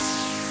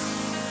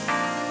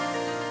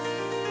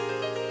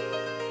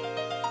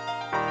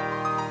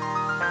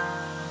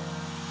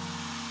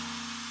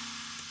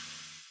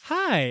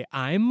Hi,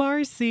 I'm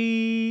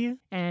Marcy.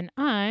 And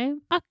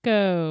I'm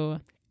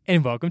Akko.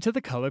 And welcome to the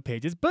Color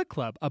Pages Book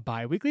Club, a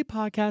bi-weekly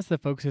podcast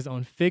that focuses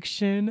on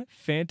fiction,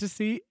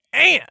 fantasy,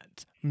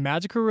 and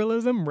magical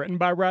realism written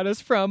by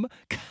writers from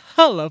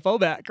colorful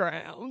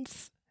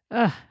backgrounds.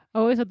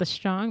 Always with the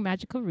strong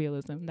magical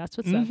realism. That's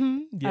what's up.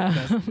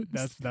 Yeah,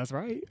 that's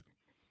right.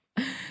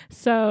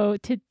 So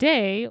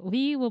today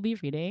we will be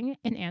reading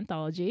an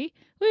anthology.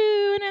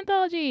 Woo, an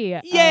anthology.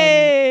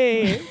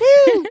 Yay!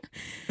 Woo!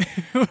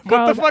 What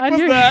the fuck was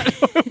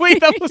that? Wait,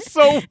 that was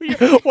so weird.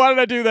 Why did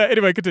I do that?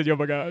 Anyway, continue. Oh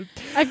my god.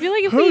 I feel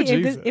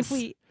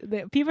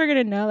like people are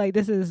gonna know like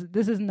this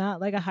is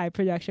not like a high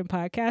production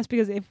podcast,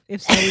 because if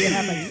so we would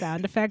have like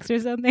sound effects or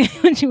something,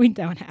 which we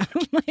don't have.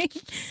 Like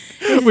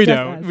we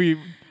don't. Us.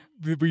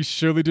 We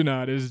surely do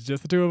not. It is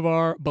just the two of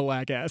our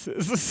black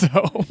asses. So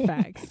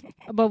facts.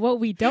 But what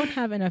we don't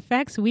have in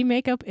effects, we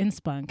make up in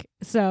spunk.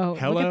 So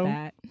hello. Look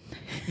at that.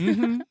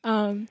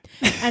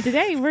 And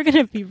today we're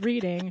gonna be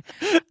reading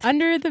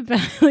Under the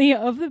Belly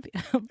of the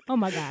Oh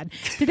my god.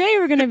 Today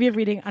we're gonna be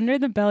reading Under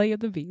the Belly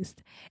of the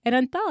Beast, an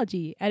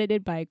anthology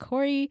edited by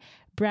Corey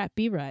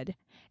Bratby-Rudd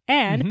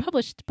and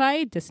published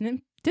by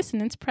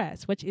Dissonance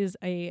Press, which is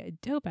a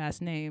dope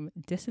ass name.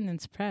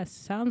 Dissonance Press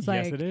sounds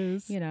like, yes, it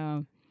is. You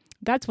know,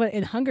 that's what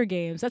in Hunger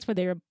Games. That's what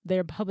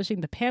they're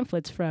publishing the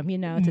pamphlets from. You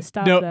know, to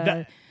stop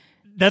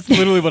That's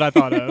literally what I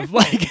thought of.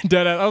 Like,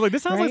 I was like,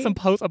 this sounds like some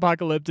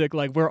post-apocalyptic,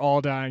 like we're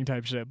all dying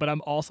type shit. But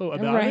I'm also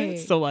about it,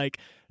 so like,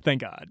 thank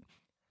God.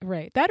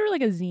 Right, that or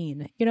like a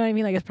zine. You know what I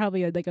mean? Like it's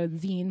probably like a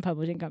zine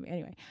publishing company.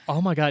 Anyway.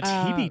 Oh my God,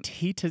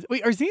 TBT.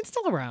 Wait, are zines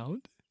still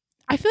around?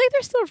 I feel like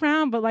they're still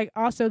around, but like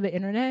also the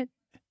internet.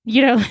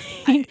 You know,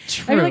 like,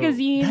 true. I feel like a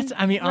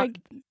zine. Like,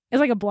 it's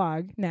like a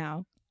blog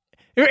now.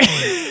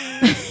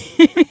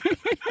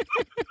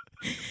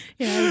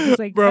 It's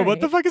like, bro, what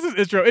the fuck is this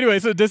intro? Anyway,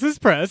 so Dissonance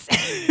Press.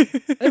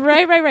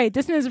 right.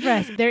 Dissonance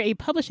Press. They're a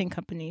publishing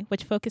company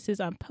which focuses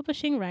on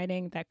publishing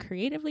writing that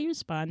creatively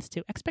responds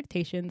to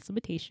expectations,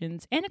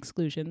 limitations, and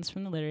exclusions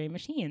from the literary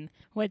machine.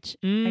 Which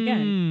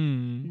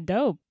again,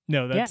 dope.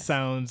 No, that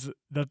sounds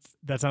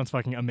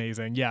fucking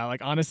amazing. Yeah,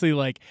 like honestly,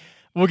 like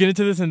we'll get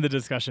into this in the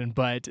discussion,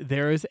 but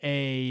there is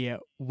a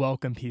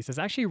welcome piece that's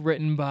actually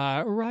written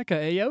by Raka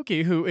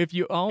Aoki, who, if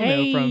you all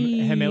know from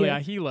Himalaya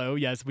Hilo,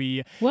 yes,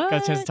 we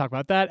got a chance to talk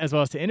about that as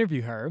well as to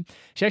interview her.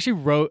 She actually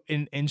wrote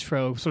an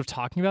intro sort of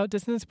talking about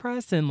Dissonance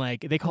Press, and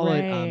like they call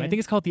it, I think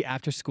it's called the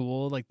After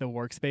School, like the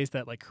workspace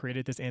that like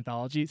created this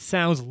anthology.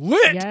 Sounds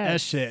lit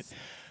as shit.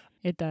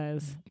 It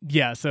does.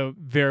 Yeah, so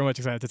very much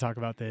excited to talk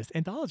about this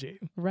anthology.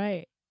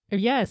 Right.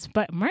 Yes,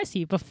 but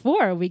Marcy,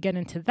 before we get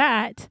into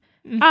that,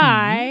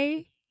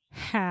 I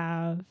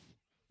have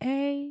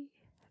a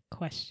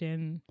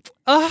question.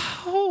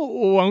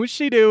 Oh, won't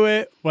she do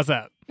it? What's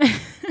up?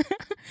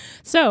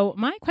 So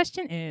my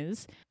question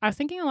is, I was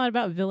thinking a lot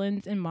about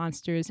villains and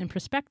monsters and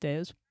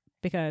perspectives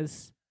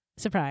because,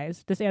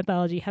 surprise, this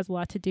anthology has a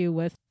lot to do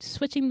with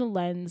switching the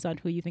lens on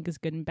who you think is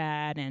good and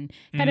bad and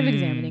kind of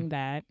examining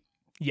that.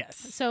 Yes.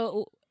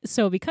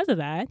 So because of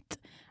that,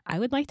 I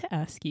would like to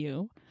ask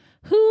you,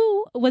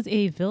 who was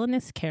a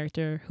villainous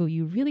character who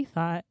you really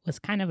thought was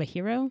kind of a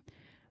hero?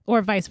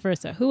 Or vice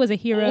versa. Who was a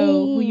hero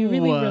who you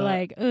really were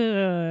like,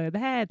 ugh,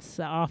 that's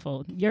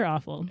awful. You're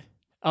awful.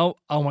 Oh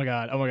my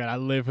God. I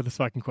live for this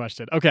fucking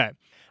question. Okay.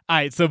 All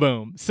right. So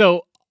boom.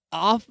 So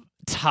off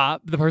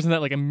top, the person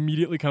that like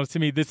immediately comes to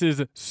me, this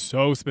is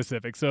so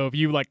specific. So if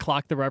you like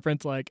clock the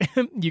reference, like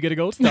you get a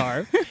gold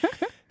star.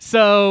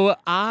 So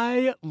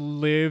I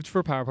lived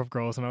for Powerpuff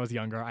Girls when I was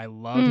younger. I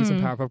loved some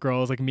Powerpuff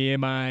Girls. Like me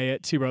and my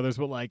two brothers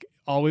would like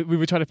always, we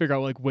would try to figure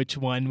out like which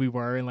one we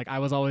were. And like I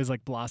was always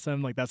like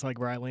Blossom. Like that's like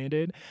where I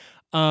landed.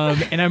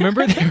 And I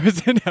remember there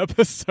was an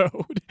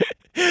episode.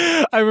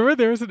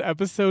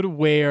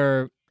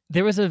 Where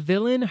there was a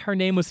villain. Her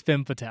name was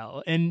Femme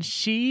Fatale. And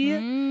she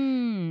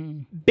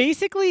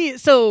basically,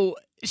 so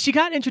she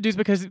got introduced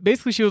because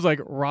basically she was like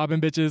robbing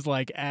bitches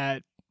like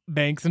at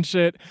banks and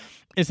shit.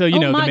 And so, you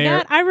know, the mayor.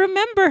 God, I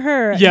remember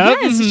her. Yep.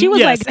 Yes, she was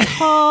like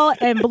tall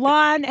and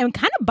blonde and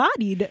kind of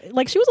bodied.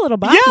 Like she was a little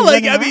body. Yeah,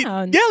 like I mean,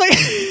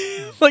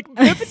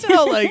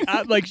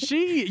 like like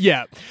she,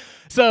 yeah.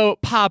 So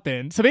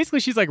poppin'. So basically,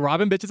 she's like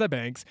robbing bitches at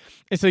banks,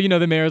 and so you know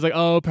the mayor's like,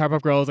 oh,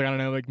 Powerpuff Girls, like I don't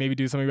know, like maybe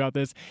do something about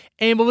this.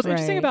 And what was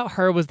interesting about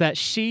her was that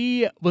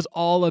she was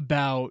all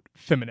about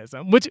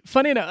feminism. Which,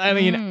 funny enough, I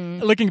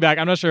mean, looking back,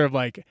 I'm not sure if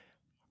like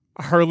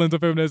her lens of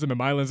feminism and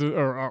my lens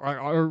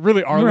or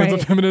really our lens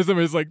of feminism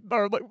is like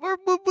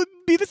would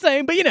be the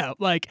same, but you know,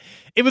 like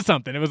it was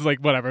something. It was like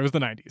whatever. It was the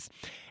 90s.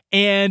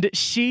 And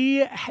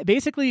she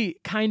basically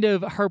kind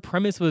of, her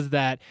premise was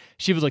that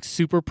she was like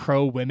super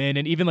pro women.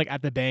 And even like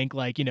at the bank,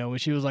 like, you know, when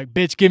she was like,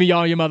 bitch, give me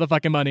all your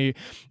motherfucking money.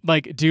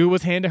 Like dude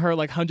was handing her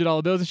like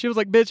 $100 bills. And she was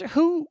like, bitch,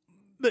 who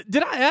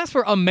did I ask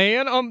for a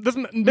man? This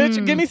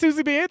bitch, give me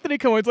Susie B. Anthony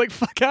coins. Like,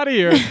 fuck out of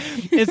here.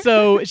 And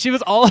so she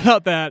was all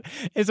about that.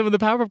 And so when the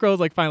Powerpuff Girls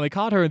like finally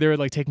caught her and they were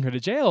like taking her to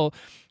jail,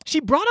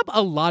 she brought up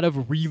a lot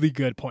of really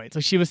good points.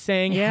 Like she was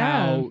saying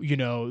how, you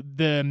know,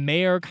 the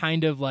mayor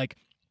kind of like,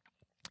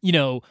 you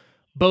know,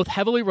 both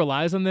heavily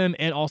relies on them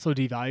and also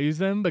devalues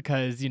them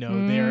because, you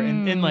know, they're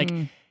and like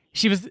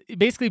she was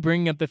basically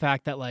bringing up the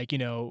fact that, like, you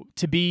know,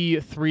 to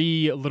be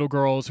 3 little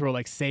girls who are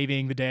like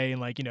saving the day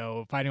and like, you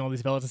know, fighting all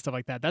these villains and stuff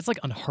like that, that's like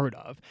unheard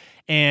of.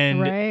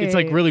 And it's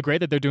like really great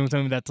that they're doing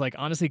something that's like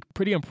honestly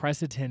pretty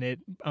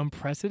unprecedented.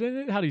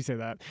 How do you say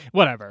that?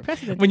 Whatever.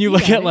 When you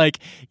look at like,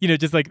 you know,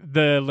 just like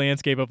the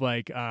landscape of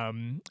like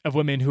of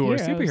women who are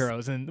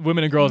superheroes and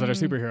women and girls that are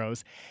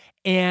superheroes.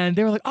 And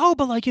they were like, oh,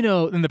 but like, you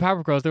know, in the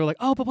Powerpuff Girls, they were like,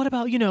 oh, but what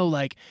about, you know,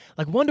 like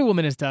Wonder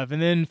Woman and stuff. And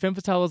then Femme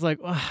Fatale was like,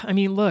 I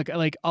mean, look,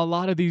 like a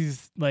lot of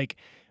these like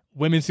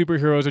women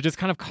superheroes are just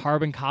kind of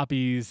carbon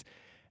copies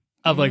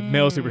of like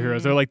male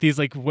superheroes. They're like these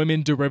like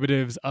women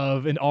derivatives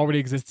of an already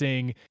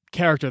existing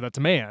character that's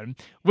a man,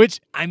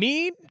 which I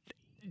mean,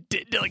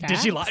 did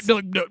she lie? No.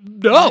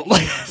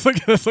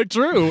 Like, that's like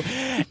true.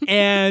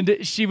 And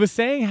she was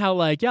saying how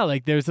like, yeah,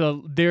 like there's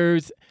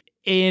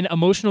an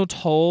emotional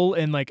toll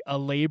and like a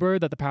labor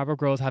that the Powerpuff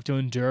Girls have to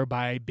endure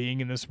by being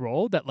in this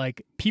role that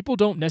like people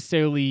don't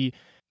necessarily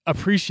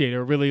appreciate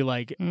or really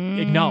like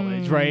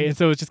acknowledge, right? And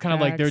so it's just kind of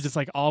like they're just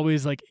like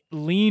always like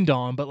leaned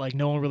on, but like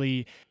no one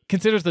really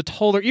considers the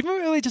toll or even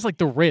really just like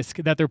the risk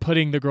that they're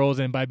putting the girls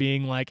in by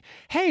being like,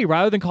 hey,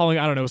 rather than calling,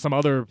 I don't know, some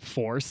other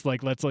force,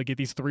 like let's like get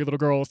these 3 little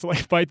girls to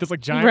like fight this like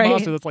giant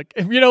monster that's like,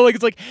 you know, like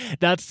it's like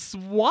that's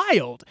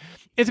wild.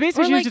 It's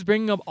basically she was just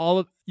bringing up all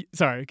of.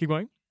 Sorry, keep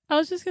going. I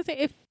was just gonna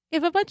say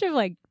if a bunch of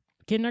like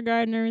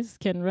kindergartners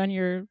can run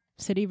your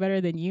city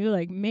better than you,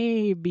 like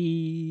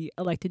maybe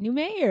elect a new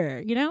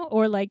mayor, you know,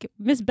 or like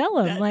Miss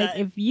Bellum.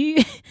 If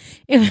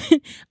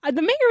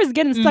the mayor is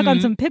getting stuck on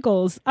some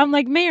pickles, I'm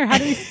like, Mayor, how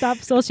do we stop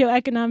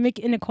socioeconomic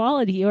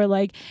inequality or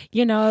like,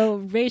 you know,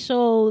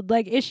 racial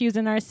like issues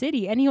in our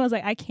city? And he was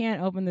like, I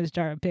can't open this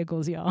jar of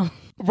pickles, y'all.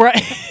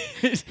 Right.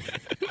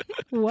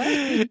 What?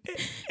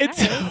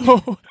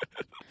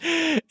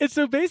 It's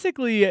so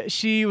basically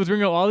she was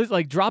bringing up all these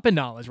like drop-in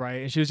knowledge,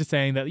 right? And she was just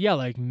saying that, yeah,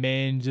 like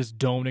men just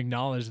don't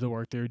acknowledge the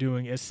work they're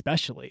doing,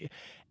 especially.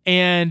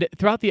 And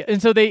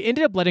so they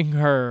ended up letting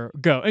her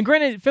go. And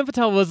granted, Femme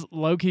Fatale was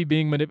low-key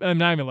being manipulative.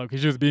 Not even low-key,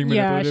 she was being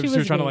manipulative. She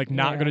was trying to like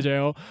not go to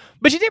jail.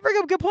 But she did bring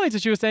up good points.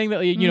 And she was saying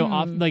that, you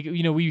know, like,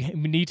 you know, we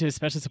need to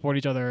especially support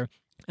each other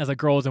as like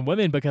girls and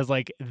women because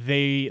like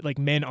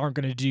men aren't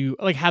going to do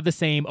like have the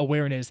same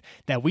awareness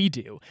that we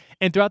do.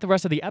 And throughout the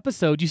rest of the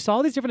episode, you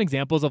saw these different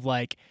examples of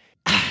like,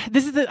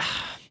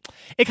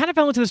 it kind of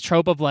fell into this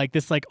trope of like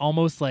this like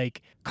almost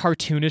like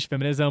cartoonish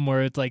feminism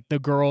where it's like the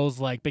girls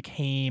like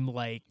became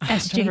like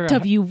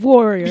SJW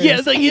warriors. Yeah,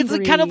 it's like angry,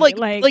 it's kind of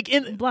like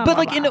in blah, but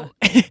blah, like blah. in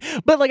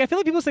a, but like I feel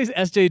like people say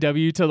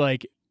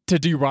SJW to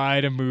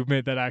deride a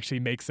movement that actually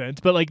makes sense.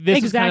 But like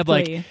this is kind of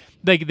like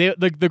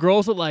the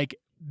girls that like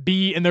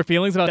be in their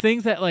feelings about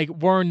things that like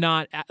were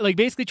not like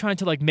basically trying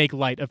to like make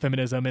light of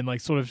feminism and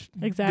like sort of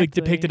like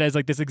depict it as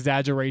like this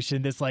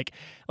exaggeration, this like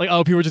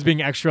oh, people are just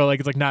being extra, like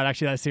it's like not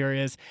actually that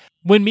serious.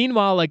 When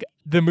meanwhile, like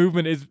the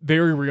movement is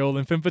very real,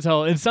 and Femme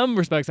Fatale in some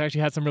respects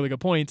actually had some really good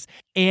points.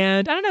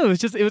 And I don't know, it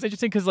was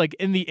interesting because like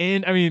in the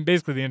end, I mean,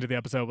 basically the end of the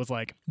episode was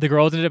like the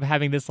girls ended up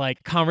having this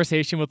like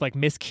conversation with like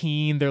Miss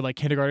Keene, their like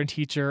kindergarten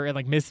teacher, and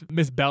like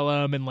Miss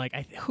Bellum, and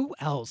like who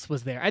else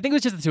was there? I think it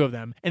was just the 2 of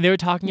them, and they were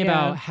talking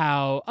about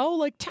how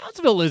like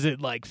Townsville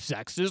isn't like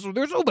sexist,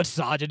 there's no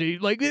misogyny,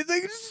 like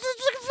it's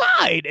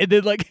fine. And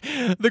then like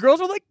the girls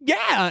were like,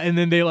 yeah, and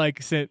then they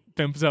like sent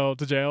Femme Fatale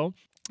to jail.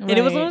 Right. And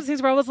it was one of those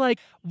things where I was like,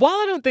 while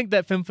I don't think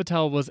that Femme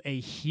Fatale was a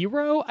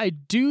hero, I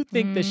do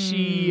think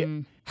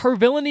that her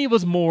villainy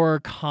was more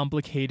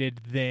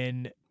complicated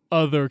than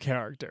other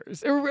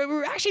characters.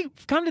 Or actually,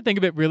 come to think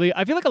of it, really,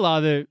 I feel like a lot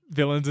of the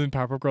villains in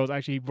Powerpuff Girls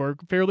actually were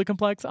fairly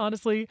complex,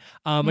 honestly.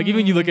 Like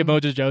even you look at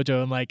Mojo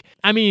Jojo and like,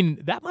 I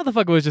mean, that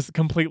motherfucker was just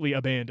completely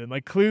abandoned.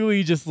 Like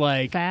clearly just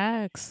like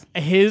facts.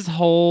 His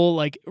whole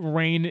like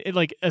reign,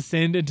 like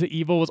ascend into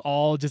evil was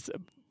all just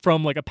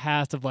from like a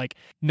past of like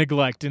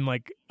neglect and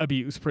like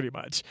abuse pretty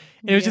much.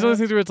 And it was just one of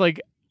those things where it's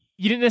like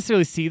you didn't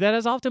necessarily see that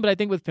as often, but I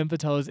think with Femme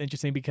Fatale is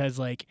interesting because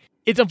like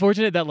it's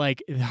unfortunate that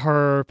like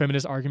her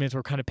feminist arguments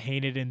were kind of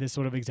painted in this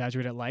sort of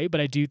exaggerated light,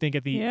 but I do think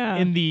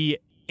in the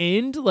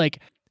end, like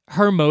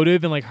her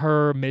motive and like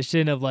her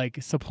mission of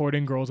like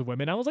supporting girls and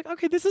women, I was like,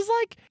 okay, this is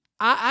like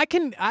I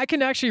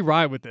can actually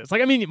ride with this.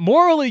 Like, I mean,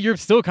 morally you're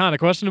still kind of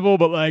questionable,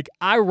 but like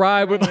I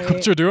ride with like,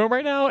 what you're doing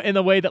right now in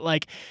the way that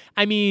like,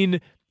 I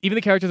mean, even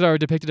the characters are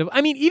depicted of.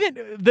 I mean, even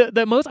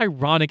the most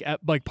ironic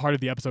like part of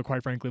the episode,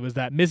 quite frankly, was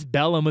that Miss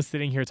Bellum was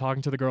sitting here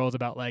talking to the girls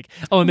about like,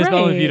 oh, and Miss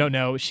Bellum, if you don't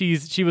know, she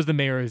was the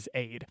mayor's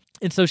aide,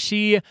 and so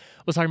she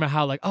was talking about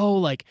how like, oh,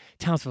 like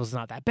Townsville's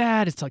not that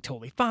bad, it's like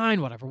totally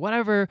fine,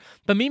 whatever.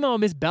 But meanwhile,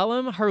 Miss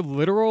Bellum, her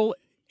literal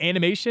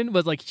animation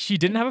was like she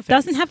didn't have a face.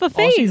 Doesn't have a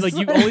face. Like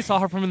you only saw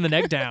her from the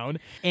neck down,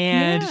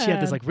 and she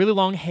had this like really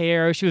long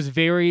hair. She was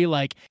very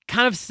like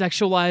kind of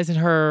sexualized in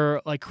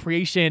her like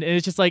creation, and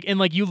it's just like, and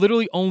like you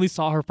literally only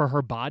saw her for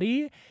her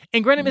body.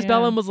 And granted, Miss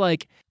Bellum was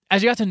like,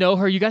 as you got to know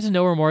her, you got to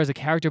know her more as a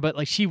character, but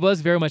like she was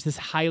very much this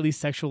highly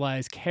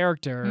sexualized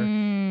character,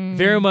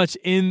 very much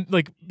in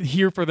like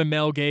here for the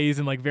male gaze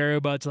and like very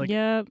much like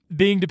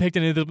being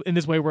depicted in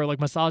this way where like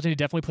misogyny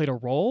definitely played a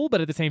role, but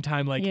at the same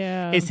time like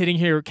it's sitting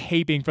here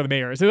caping for the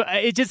mayor. So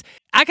it just,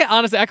 I could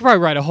probably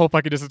write a whole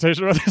fucking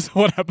dissertation about this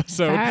one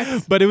episode.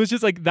 Facts. But it was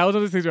just like, that was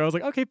one of those things where I was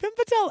like, okay, Femme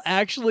Fatale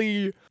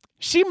actually,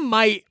 she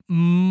might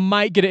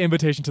get an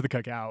invitation to the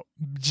cookout.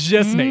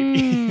 Just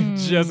maybe.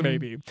 Just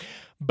maybe.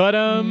 But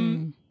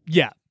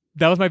yeah,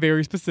 that was my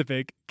very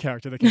specific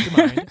character that came to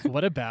mind.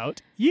 What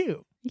about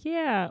you?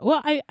 Yeah,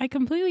 well, I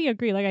completely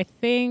agree. Like, I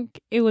think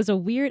it was I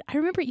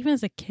remember even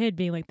as a kid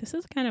being like, this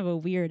is kind of a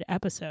weird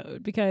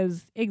episode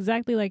because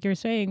exactly like you're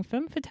saying,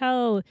 Femme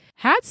Fatale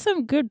had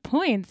some good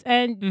points.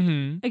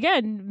 And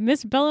again,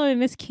 Miss Bello and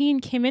Miss Keene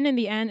came in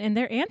the end and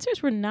their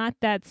answers were not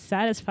that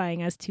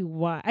satisfying as to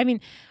why. I mean,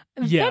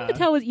 Femme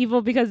Fatale was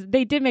evil because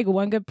they did make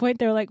one good point.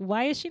 They were like,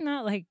 why is she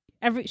not like,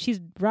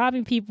 she's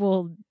robbing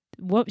people.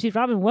 She's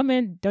robbing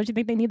women. Don't you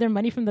think they need their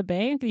money from the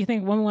bank? Do you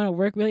think women want to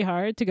work really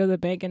hard to go to the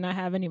bank and not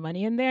have any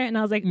money in there? And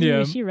I was like,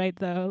 is she right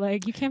though?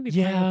 Like, you can't be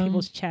playing with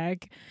people's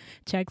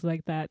checks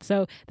like that.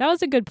 So that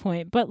was a good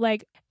point. But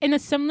like in a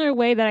similar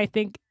way that I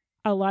think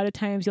a lot of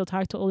times you'll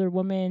talk to older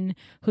women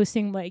who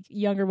sing like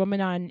younger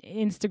women on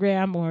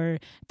Instagram or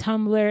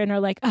Tumblr and are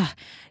like,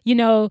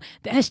 the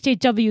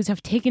SJWs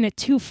have taken it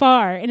too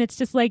far. And it's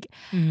just like,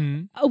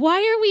 why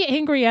are we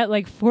angry at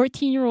like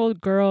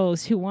 14-year-old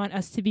girls who want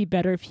us to be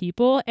better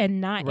people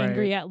and not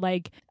angry at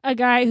like a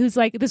guy who's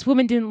like, this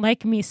woman didn't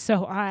like me,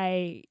 so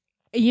I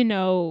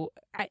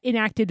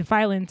enacted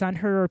violence on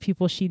her or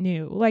people she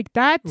knew. Like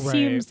that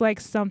seems like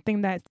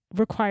something that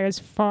requires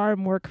far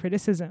more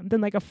criticism than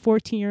like a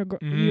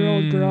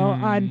 14-year-old girl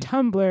on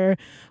Tumblr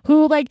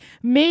who like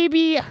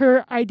maybe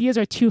her ideas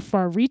are too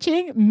far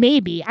reaching.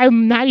 Maybe.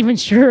 I'm not even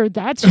sure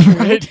that's true.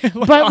 Right?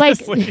 But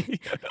like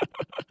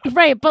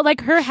right, but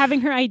like her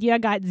having her idea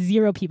got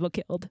 0 people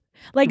killed.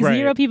 Like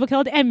 0 people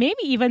killed and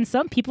maybe even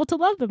some people to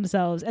love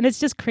themselves. And it's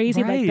just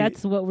crazy. Like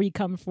that's what we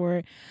come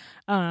for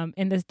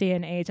in this day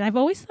and age. And I've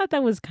always thought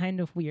that was kind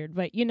of weird,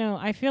 but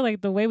I feel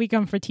like the way we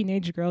come for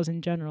teenage girls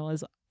in general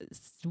is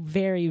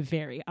very,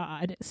 very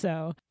odd.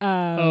 So,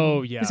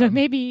 so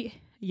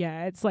maybe,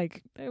 it's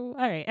like, all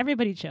right,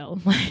 everybody chill.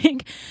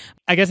 Like,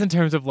 I guess in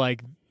terms of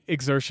like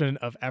exertion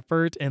of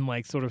effort and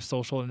like sort of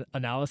social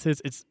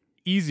analysis, it's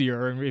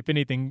easier, and if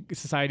anything,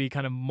 society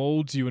kind of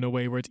molds you in a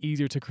way where it's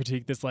easier to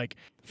critique this like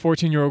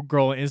 14-year-old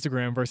girl on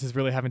Instagram versus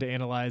really having to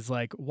analyze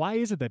like, why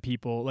is it that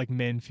people like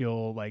men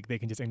feel like they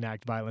can just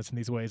enact violence in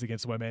these ways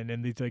against women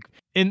and these like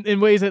in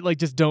ways that like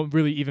just don't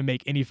really even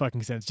make any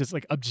fucking sense, just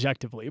like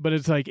objectively. But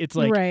it's like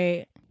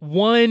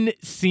one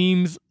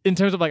seems, in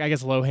terms of like I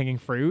guess low-hanging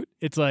fruit,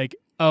 it's like,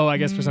 I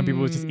guess for some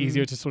people it's just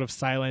easier to sort of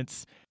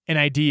silence an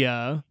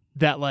idea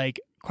that like,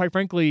 quite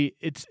frankly,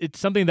 it's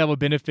something that will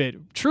benefit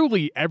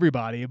truly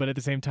everybody, but at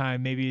the same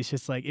time, maybe it's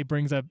just like it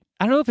brings up,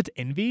 I don't know if it's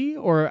envy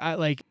or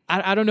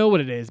I don't know what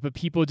it is, but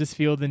people just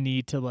feel the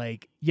need to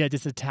like,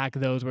 just attack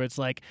those where it's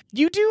like,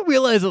 you do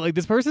realize that like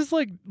this person's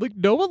like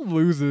no one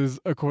loses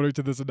according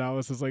to this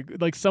analysis.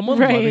 Like someone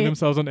loving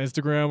themselves on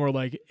Instagram or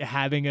like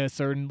having a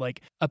certain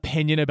like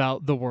opinion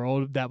about the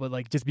world that would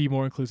like just be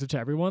more inclusive to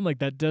everyone. Like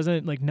that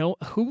doesn't like, no,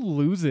 who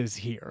loses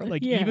here?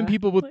 Like even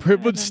people with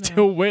privilege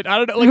still win. I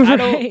don't know.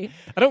 Like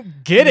I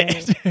don't get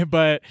it,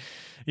 but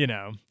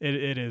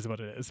it is what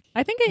it is.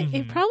 I think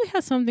it probably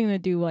has something to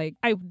do like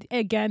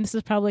this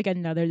is probably like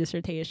another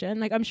dissertation.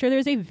 Like I'm sure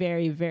there's a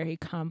very, very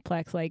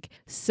complex like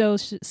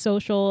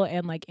social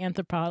and like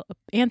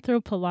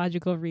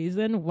anthropological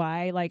reason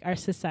why like our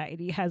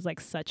society has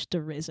like such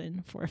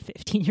derision for a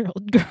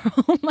 15-year-old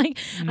girl. Like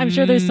I'm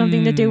sure there's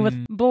something to do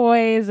with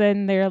boys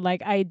and their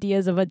like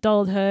ideas of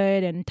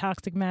adulthood and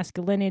toxic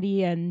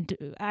masculinity and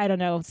I don't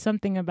know,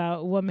 something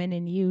about women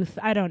and youth.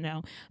 I don't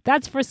know.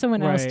 That's for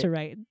someone else to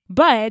write.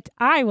 But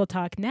I will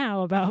talk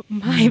now about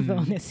my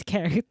villainous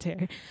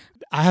character.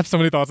 I have so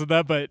many thoughts on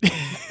that, but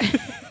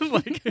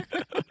like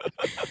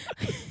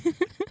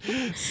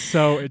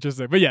so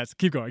interesting. But yes,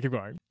 keep going.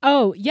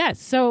 Oh,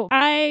 yes. So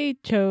I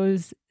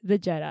chose the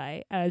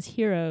Jedi as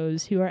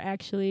heroes who are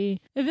actually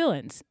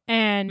villains.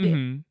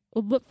 And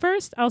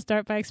first, I'll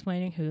start by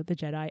explaining who the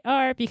Jedi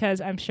are,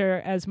 because I'm sure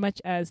as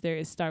much as there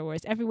is Star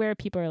Wars everywhere,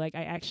 people are like,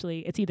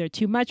 it's either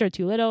too much or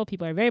too little.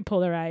 People are very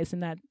polarized,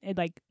 and that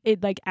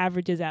it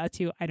averages out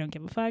to I don't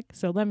give a fuck.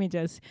 So let me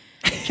just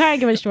try and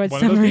give a short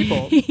summary.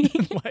 One of those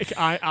people. Like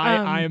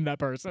I am that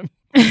person.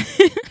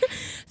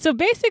 So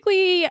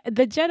basically,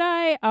 the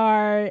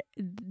Jedi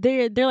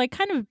they're like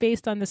kind of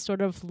based on this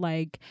sort of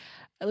like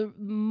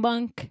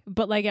monk,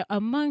 but like a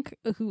monk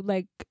who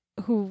like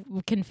who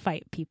can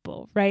fight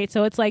people, right?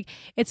 So it's like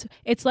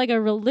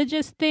a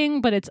religious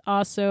thing, but it's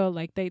also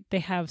like they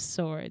have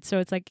swords. So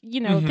it's like,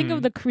 think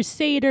of the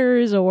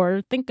Crusaders,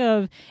 or think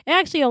of, and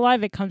actually a lot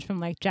of it comes from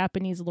like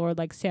Japanese lore,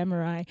 like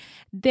samurai.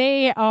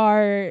 They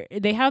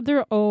have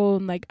their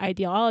own like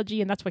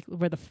ideology, and that's like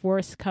where the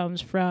Force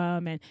comes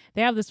from, and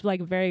they have this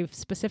like very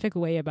specific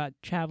way about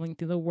traveling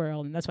through the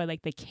world, and that's why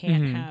like they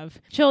can't have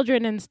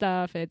children and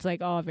stuff. It's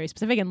like all very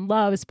specific, and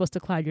love is supposed to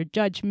cloud your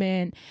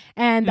judgment,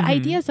 and the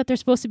idea is that they're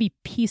supposed to be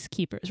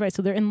peacekeepers, right?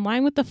 So they're in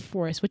line with the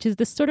Force, which is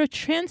this sort of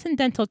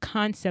transcendental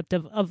concept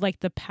of like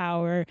the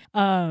power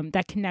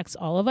that connects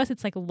all of us.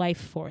 It's like life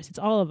force. It's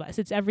all of us.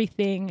 It's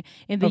everything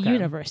in the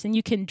universe, and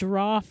you can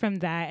draw from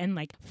that and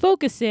like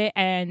focus it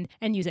and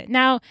use it.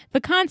 Now,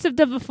 the concept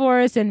of the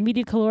Force and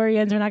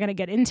midichlorians, we're not going to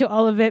get into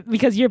all of it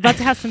because you're about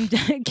to have some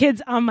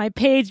kids on my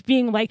page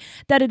being like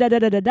da da da da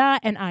da da da,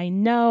 and I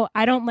know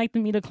I don't like the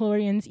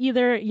midichlorians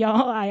either,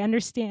 y'all. I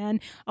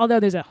understand. Although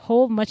there's a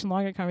whole much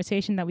longer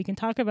conversation that we can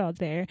talk about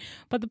there.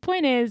 But the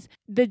point is,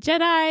 the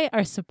Jedi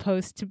are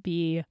supposed to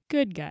be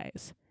good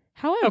guys.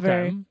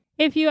 However,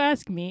 if you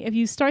ask me, if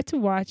you start to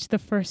watch the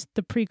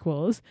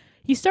prequels,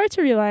 you start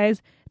to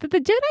realize that the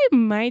Jedi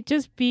might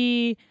just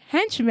be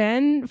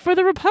henchmen for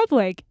the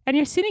Republic. And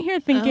you're sitting here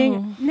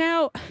thinking,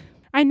 now,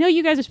 I know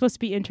you guys are supposed to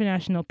be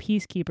international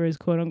peacekeepers,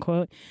 quote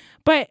unquote,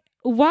 but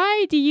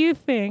why do you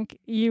think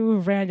you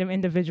random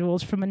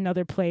individuals from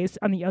another place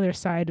on the other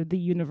side of the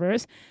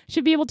universe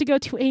should be able to go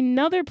to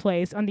another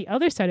place on the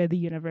other side of the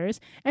universe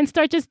and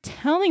start just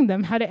telling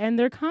them how to end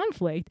their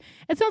conflict?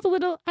 It sounds a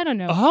little, I don't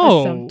know,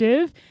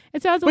 assumptive.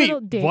 It sounds a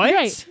little what?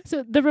 Right.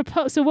 So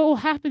so what will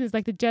happen is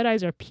like the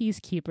Jedis are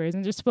peacekeepers,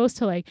 and they're supposed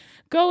to like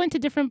go into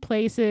different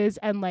places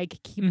and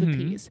like keep the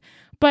peace.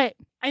 But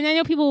and I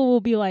know people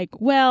will be like,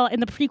 well, in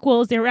the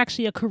prequels, they were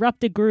actually a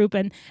corrupted group,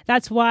 and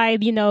that's why,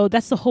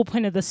 that's the whole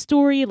point of the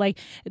story. Like,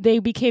 they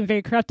became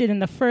very corrupted in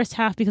the first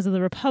half because of the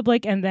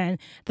Republic, and then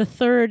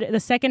the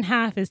second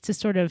half is to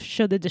sort of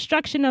show the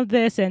destruction of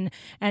this, and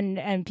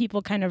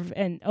people kind of,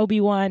 and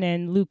Obi-Wan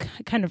and Luke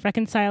kind of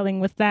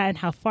reconciling with that and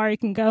how far it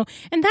can go.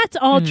 And that's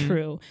all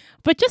true.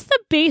 But just the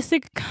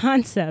basic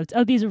concept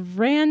of these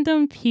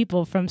random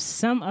people from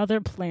some other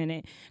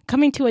planet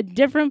coming to a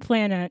different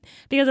planet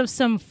because of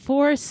some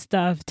Force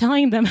stuff,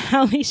 telling them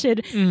how they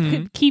should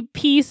keep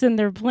peace in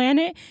their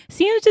planet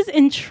seems just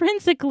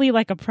intrinsically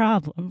like a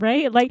problem,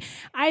 right? Like,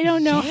 I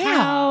don't know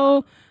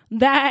how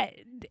that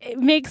it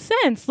makes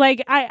sense.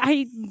 Like, what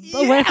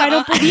if I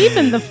don't believe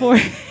in the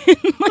Force?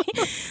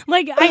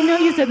 like, I know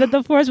you said that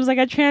the Force was like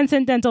a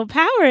transcendental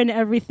power and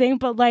everything,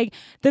 but like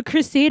the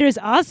Crusaders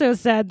also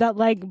said that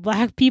like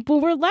black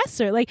people were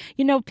lesser. Like,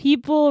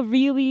 people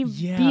really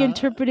be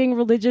interpreting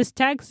religious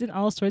texts in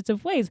all sorts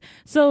of ways.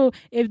 So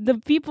if the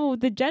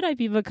Jedi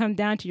people come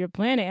down to your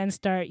planet and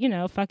start,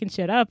 fucking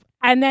shit up,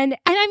 and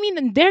I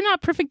mean, they're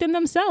not perfect in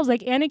themselves.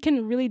 Like,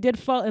 Anakin really did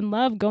fall in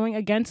love going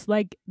against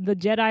like the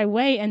Jedi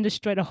way and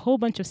destroyed a whole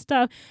bunch of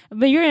stuff.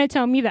 But you're going to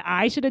tell me that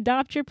I should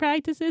adopt your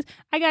practices?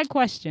 I got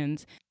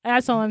questions.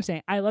 That's all I'm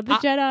saying. I love the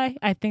Jedi.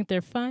 I think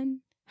they're fun.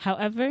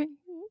 However,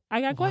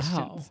 I got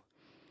questions.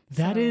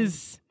 That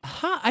is,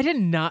 I did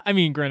not. I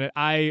mean, granted,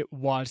 I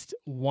watched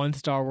one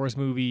Star Wars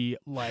movie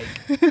like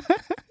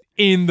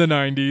in the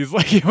 90s.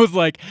 Like, it was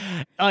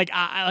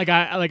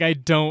I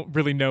don't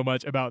really know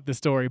much about the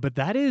story, but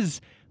that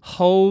is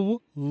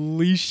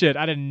holy shit.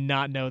 I did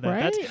not know that.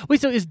 Right? Wait,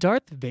 so is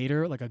Darth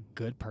Vader like a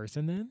good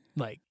person then?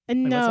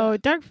 No,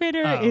 Darth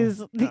Vader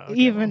is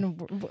even,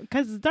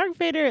 because Darth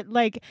Vader,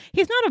 like,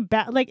 he's not a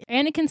bad, like,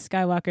 Anakin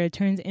Skywalker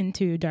turns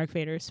into Darth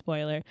Vader,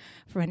 spoiler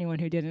for anyone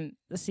who didn't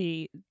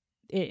see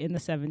it in the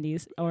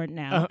 70s or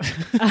now.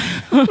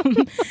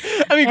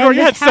 I mean, girl,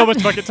 you had so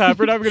much fucking time.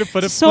 We're not going to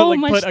put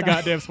a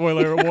goddamn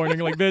spoiler warning.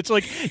 Like, bitch,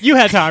 like, you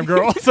had time,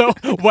 girl. So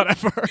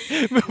whatever.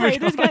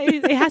 Right,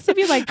 it has to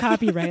be like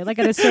copyright. Like,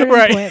 at a certain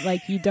point,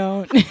 like, you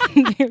don't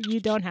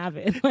have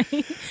it. Like,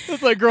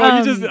 it's like,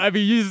 girl,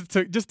 you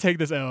just take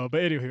this L.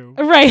 But anywho,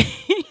 right,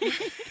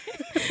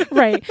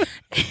 right.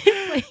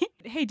 Like,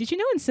 hey, did you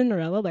know in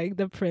Cinderella, like,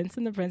 the prince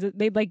and the princess,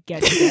 they like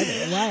get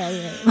together?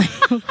 Wow, like,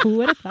 who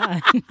would have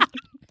thought? And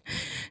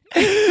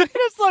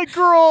it's like,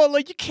 girl,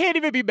 like, you can't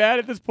even be mad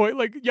at this point.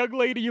 Like, young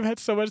lady, you've had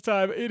so much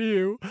time.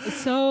 Anywho,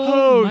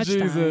 much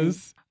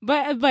Jesus.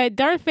 Time. But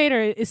Darth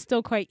Vader is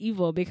still quite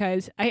evil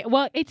because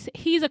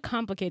he's a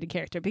complicated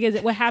character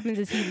because what happens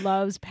is he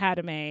loves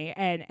Padme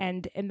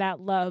and that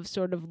love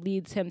sort of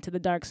leads him to the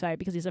dark side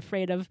because he's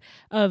afraid of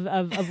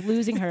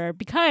losing her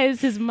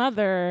because his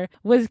mother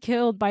was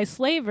killed by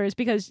slavers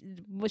because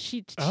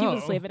she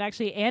was a slave, and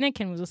actually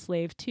Anakin was a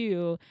slave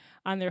too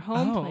on their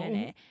home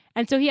planet.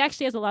 And so he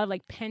actually has a lot of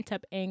like pent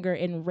up anger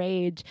and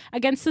rage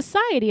against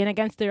society and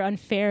against their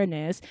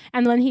unfairness.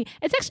 And then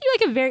it's actually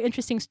like a very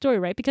interesting story,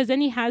 right? Because then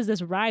he has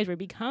this rise where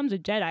he becomes a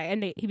Jedi,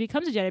 and he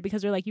becomes a Jedi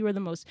because they're like, you are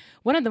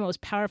one of the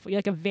most powerful, you're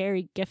like a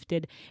very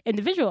gifted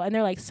individual, and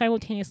they're like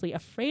simultaneously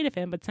afraid of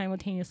him, but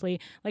simultaneously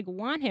like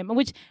want him,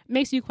 which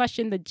makes you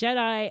question the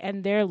Jedi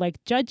and their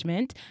like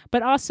judgment,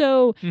 but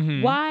also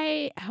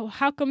why,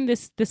 how come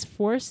this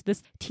force,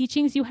 this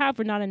teachings you have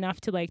were not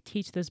enough to like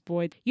teach this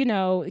boy,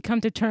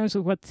 come to terms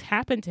with what's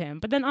happened to him.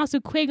 But then also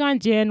Qui-Gon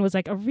Jinn was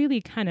like a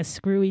really kind of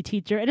screwy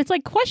teacher, and it's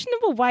like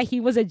questionable why he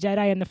was a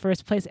Jedi in the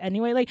first place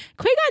anyway. Like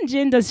Qui-Gon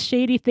Jinn does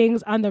shady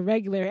things on the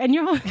regular, and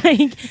you're all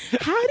like,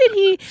 how did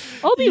he?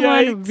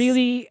 Obi-Wan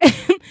really?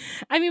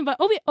 I mean, but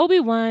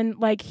Obi-Wan,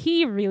 like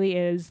he really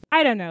is,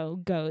 I don't know,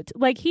 GOAT.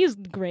 Like he's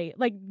great.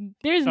 Like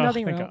there's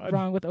nothing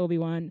wrong with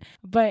Obi-Wan.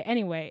 But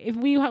anyway, if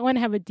we want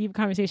to have a deep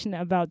conversation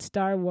about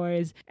Star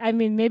Wars, I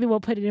mean, maybe we'll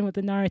put it in with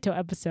the Naruto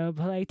episode,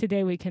 but like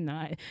today we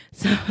cannot.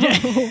 So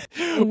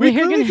we're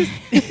gonna.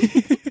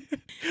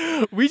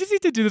 We just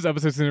need to do this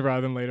episode sooner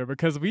rather than later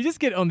because we just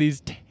get on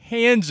these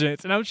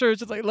tangents, and I'm sure it's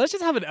just like, let's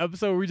just have an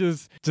episode where we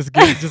just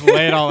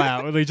lay it all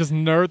out, like just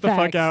nerd the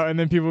fuck out, and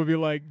then people will be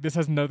like, this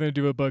has nothing to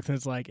do with books, and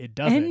it's like, it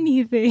doesn't.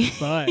 Anything.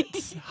 But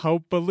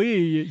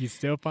hopefully you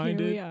still find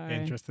it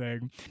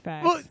interesting.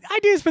 Facts. Well,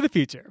 ideas for the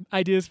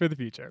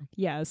future.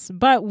 Yes,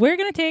 but we're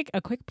gonna take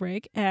a quick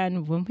break,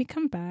 and when we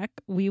come back,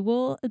 we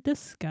will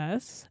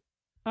discuss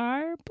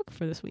our book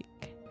for this week.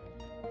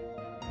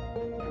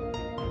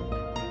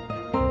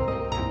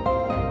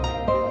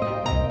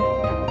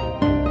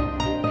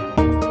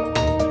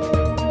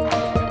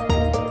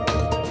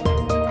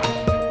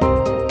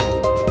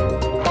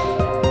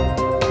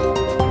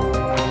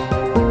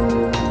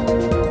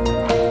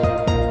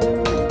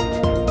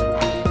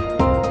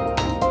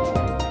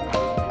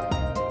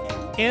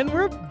 And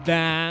we're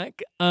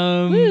back.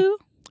 Woo.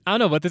 I don't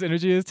know what this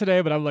energy is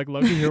today, but I'm like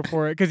low-key here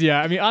for it. Because,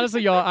 yeah, I mean,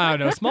 honestly, y'all, I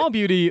don't know. Small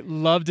Beauty,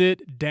 loved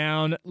it,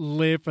 down,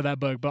 lived for that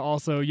book. But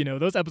also,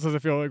 those episodes I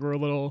feel like were a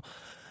little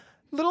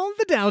on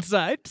the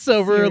downside.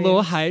 So we're a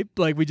little hype.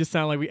 Like, we just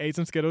sound like we ate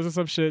some Skittles or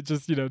some shit.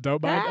 Just,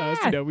 don't mind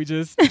us. We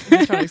just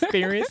trying to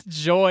experience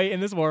joy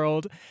in this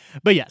world.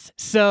 But yes,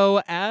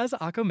 so as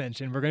Akko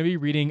mentioned, we're going to be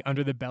reading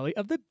Under the Belly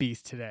of the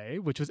Beast today,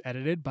 which was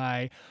edited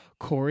by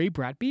Corey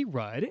Bradby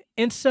Rudd.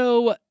 And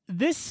so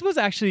this is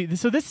actually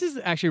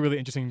a really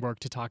interesting work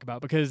to talk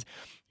about because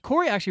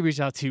Corey actually reached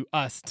out to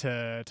us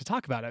to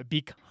talk about it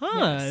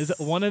because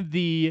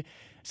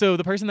So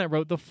the person that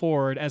wrote the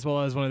foreword, as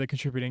well as one of the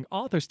contributing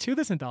authors to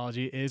this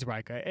anthology, is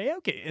Rika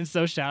Aoki. And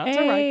so shout out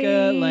to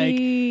Rika. Like,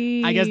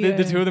 I guess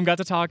the two of them got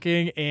to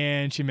talking,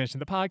 and she mentioned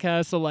the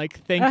podcast. So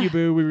like, thank you,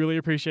 boo. We really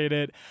appreciate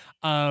it.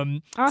 Also,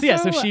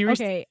 so she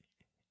okay.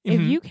 If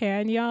you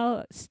can,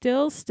 y'all,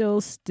 still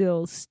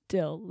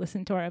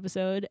listen to our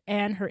episode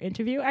and her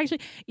interview. Actually,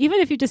 even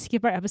if you just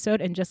skip our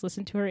episode and just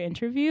listen to her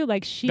interview,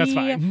 like that's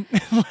fine.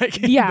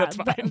 That's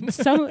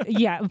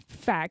fine.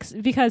 Facts.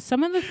 Because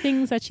some of the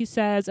things that she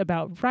says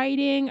about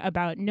writing,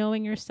 about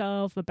knowing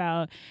yourself,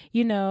 about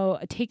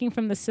taking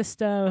from the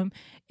system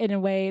in a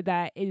way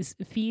that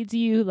feeds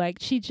you, like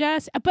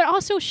but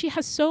also she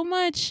has so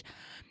much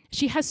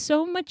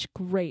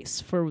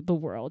grace for the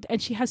world,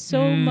 and she has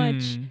so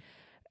much.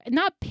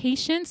 Not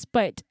patience,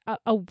 but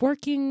a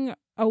working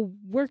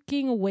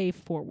way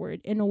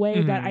forward in a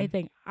way that I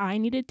think I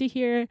needed to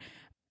hear.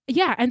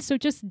 Yeah, and so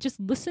just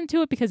listen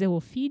to it because it will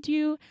feed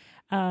you,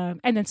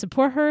 and then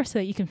support her so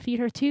that you can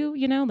feed her too.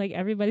 Like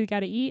everybody's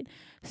got to eat.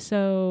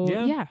 So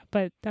yeah,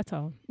 but that's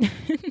all.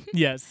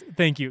 Yes,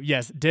 thank you.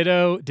 Yes,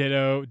 ditto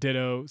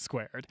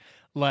squared.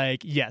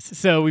 Like yes,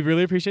 so we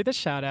really appreciate the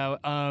shout out.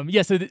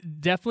 So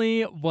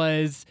definitely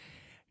was.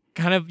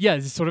 Kind of,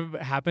 it sort of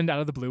happened out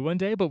of the blue one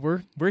day, but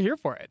we're here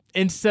for it.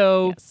 And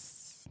so,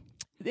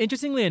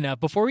 interestingly enough,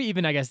 before we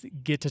even, I guess,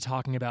 get to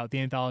talking about the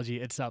anthology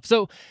itself,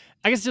 so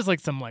I guess just like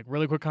some like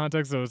really quick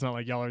context, so it's not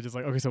like y'all are just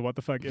like, okay, so what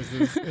the fuck is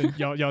this? And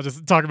y'all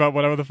just talk about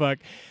whatever the fuck.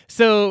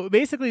 So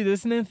basically,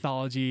 this is an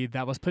anthology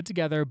that was put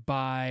together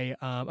by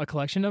a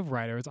collection of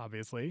writers,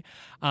 obviously.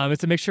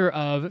 It's a mixture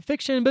of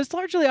fiction, but it's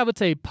largely, I would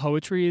say,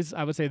 poetry is,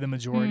 I would say, the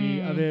majority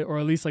of it, or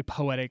at least like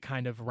poetic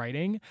kind of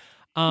writing.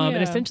 And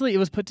essentially, it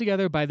was put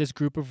together by this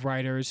group of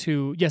writers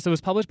who, yes, it was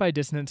published by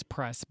Dissonance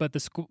Press, but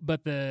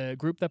the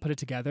group that put it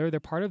together, they're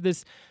part of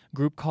this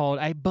group called,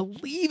 I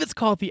believe it's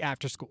called the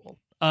After School.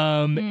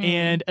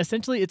 And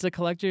essentially, it's a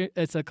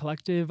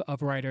collective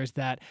of writers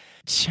that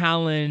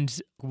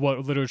challenge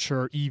what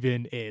literature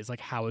even is,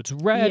 like how it's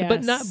read,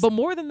 but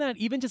more than that,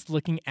 even just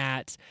looking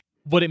at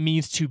what it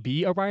means to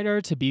be a writer,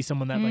 to be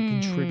someone that like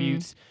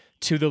contributes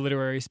to the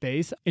literary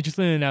space.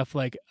 Interestingly enough,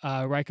 like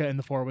Rika in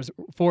the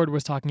forward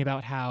was talking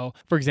about how,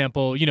 for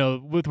example,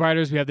 with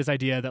writers, we have this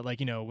idea that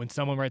like, when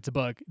someone writes a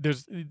book,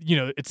 there's,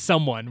 it's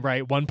someone,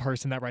 right? One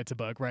person that writes a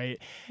book,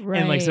 right?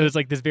 And like, so it's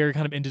like this very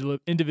kind of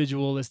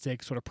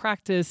individualistic sort of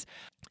practice.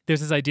 There's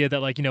this idea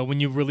that like,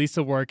 when you release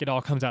a work, it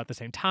all comes out at the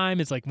same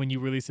time. It's like when you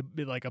release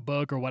a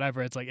book or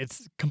whatever, it's like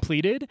it's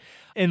completed.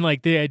 And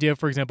like the idea of,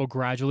 for example,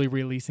 gradually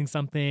releasing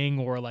something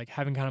or like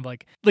having kind of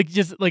like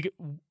just like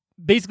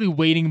basically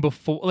waiting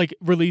before like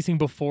releasing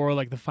before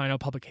like the final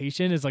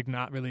publication is like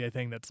not really a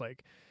thing that's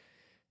like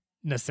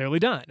necessarily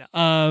done.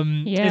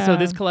 And so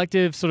this Yeah.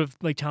 collective sort of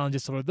like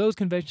challenges sort of those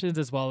conventions,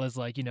 as well as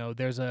like,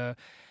 there's a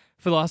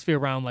philosophy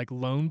around like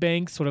loan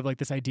banks, sort of like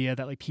this idea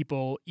that like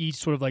people each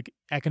sort of like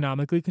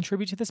economically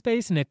contribute to the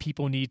space, and if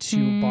people need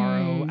to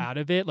borrow out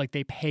of it, like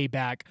they pay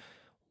back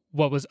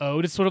what was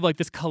owed. It's sort of like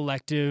this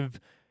collective,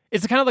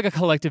 it's kind of like a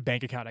collective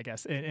bank account, I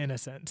guess, in a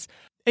sense.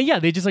 And yeah,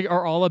 they just like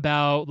are all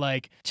about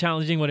like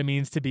challenging what it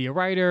means to be a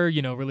writer,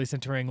 really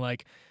centering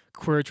like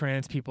queer,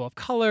 trans, people of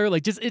color.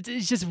 Like just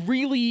it's just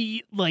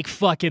really like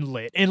fucking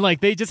lit. And like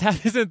they just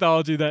have this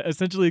anthology that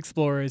essentially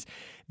explores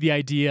the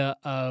idea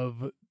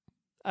of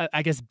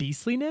I guess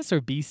beastliness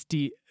or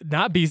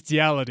not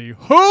bestiality.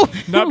 Who?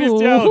 Not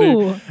bestiality.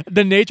 Ooh.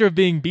 The nature of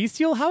being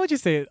bestial. How would you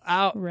say it?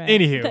 Right.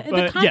 Anywho, The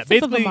but concept yeah,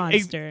 basically of a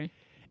monster.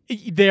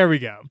 there we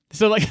go.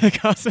 So like the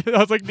concept, I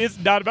was like, it's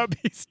not about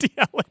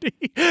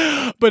bestiality,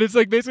 but it's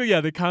like basically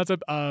the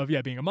concept of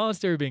being a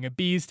monster, being a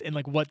beast, and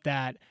like what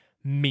that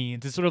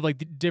means. It's sort of like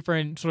the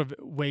different sort of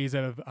ways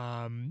of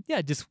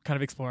just kind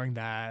of exploring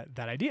that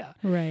idea.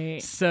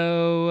 Right.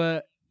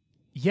 So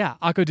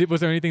Akko,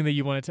 was there anything that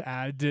you wanted to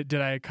add? Did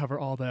I cover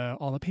all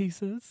the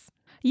pieces?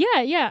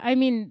 Yeah. I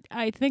mean,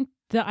 I think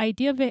the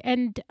idea of it,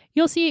 and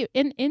you'll see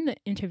in the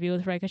interview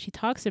with Rika, she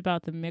talks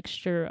about the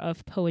mixture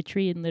of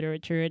poetry and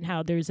literature and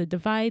how there's a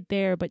divide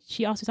there, but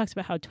she also talks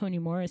about how Toni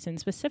Morrison,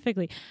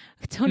 specifically,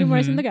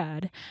 Morrison the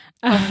God,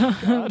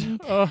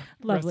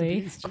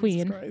 lovely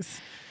queen,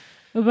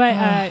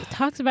 but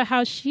talks about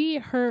how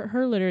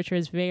her literature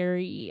is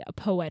very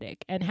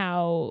poetic, and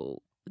how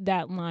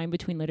that line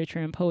between literature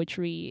and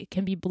poetry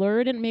can be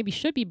blurred, and maybe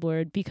should be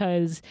blurred,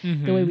 because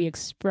the way we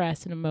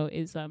express and emote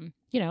is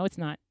it's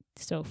not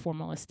so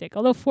formalistic,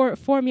 although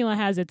formula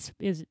has its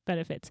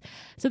benefits.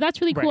 So that's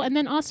really cool. Right. And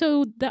then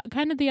also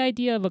the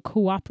idea of a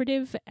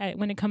cooperative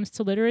when it comes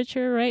to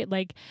literature, right?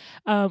 Like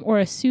or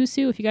a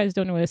susu. If you guys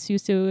don't know what a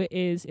susu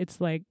is, it's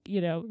like,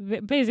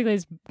 basically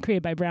it's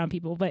created by brown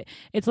people, but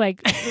it's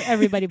like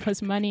everybody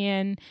puts money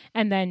in,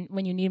 and then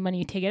when you need money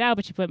you take it out,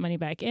 but you put money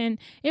back in.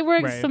 It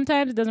works Right.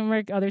 sometimes, it doesn't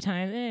work other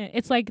times.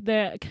 It's like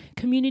the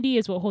community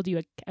is what holds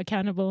you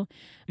accountable.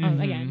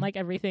 Again, like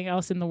everything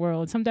else in the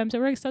world, sometimes it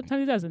works,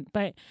 sometimes it doesn't,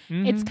 but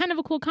it's kind of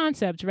a cool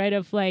concept, right?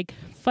 Of like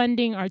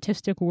funding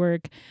artistic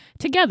work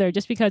together,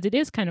 just because it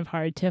is kind of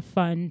hard to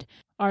fund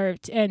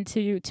art and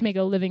to make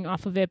a living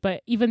off of it.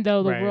 But even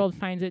though the Right. world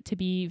finds it to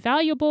be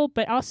valuable,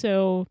 but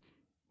also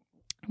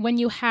when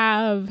you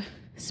have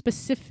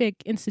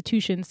specific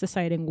institutions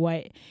deciding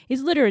what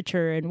is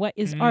literature and what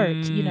is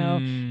art,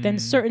 then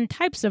certain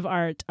types of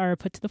art are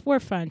put to the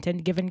forefront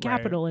and given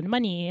capital and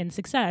money and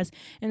success,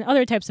 and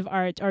other types of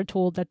art are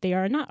told that they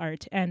are not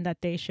art and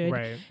that they should,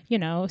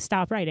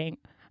 stop writing.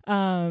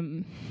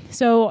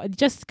 So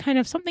just kind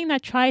of something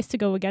that tries to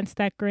go against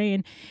that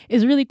grain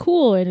is really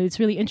cool, and it's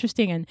really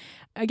interesting. And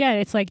again,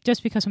 it's like,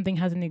 just because something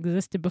hasn't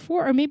existed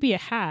before, or maybe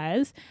it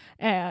has,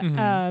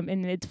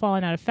 and it's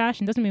fallen out of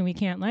fashion, doesn't mean we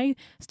can't like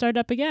start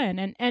up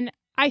again. And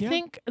I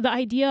think the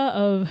idea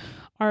of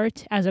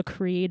art as a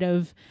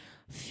creative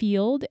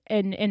field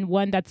and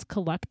one that's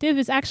collective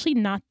is actually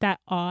not that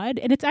odd,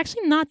 and it's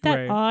actually not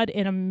that odd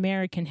in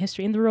American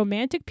history. In the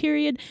Romantic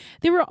period,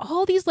 there were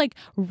all these like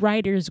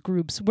writers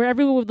groups where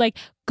everyone would like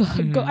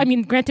go. I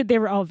mean, granted, they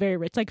were all very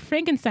rich. Like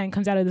Frankenstein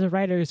comes out of this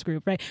writers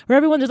group, right, where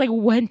everyone just like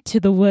went to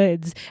the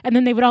woods, and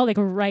then they would all like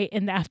write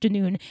in the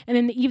afternoon, and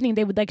in the evening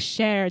they would like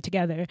share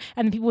together,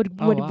 and people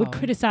would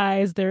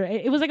criticize their.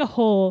 It was like a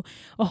whole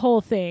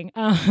thing.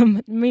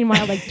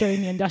 Meanwhile, like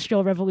during the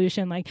Industrial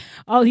Revolution, like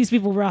all these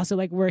people were also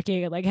like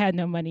working and like had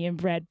no money and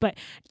bread, but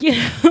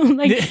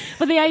like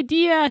but the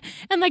idea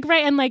and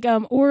like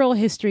oral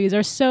histories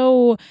are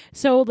so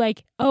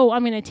like, oh,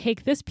 I'm gonna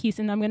take this piece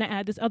and I'm gonna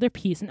add this other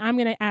piece, and I'm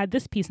gonna add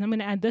this piece and I'm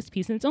gonna add this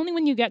piece, and it's only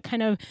when you get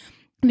kind of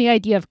the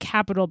idea of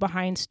capital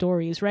behind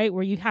stories, right,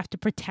 where you have to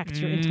protect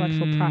your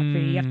intellectual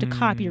property, you have to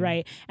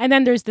copyright, and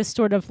then there's this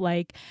sort of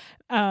like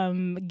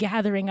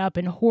gathering up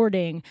and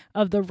hoarding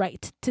of the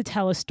right to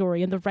tell a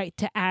story and the right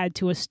to add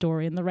to a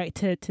story and the right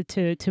to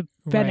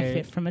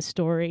benefit from a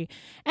story,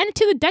 and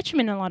to the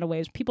detriment in a lot of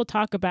ways. People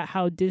talk about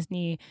how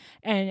Disney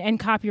and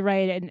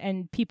copyright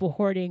and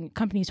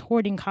companies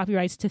hoarding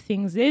copyrights to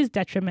things is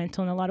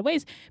detrimental in a lot of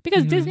ways,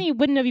 because Disney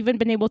wouldn't have even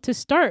been able to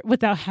start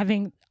without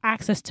having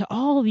access to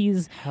all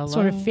these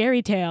sort of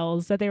fairy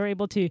tales that they were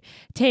able to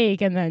take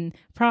and then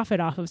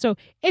profit off of. So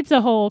it's a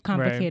whole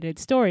complicated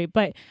story,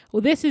 but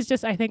this is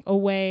just, I think,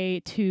 a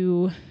way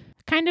to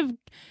kind of,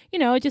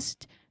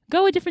 just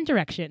go a different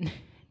direction.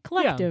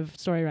 Collective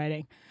story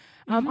writing.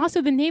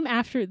 Also, the name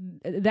after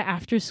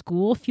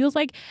school feels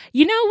like,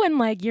 when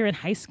like you're in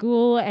high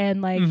school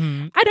and like,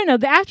 I don't know,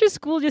 the after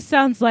school just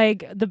sounds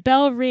like the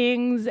bell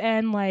rings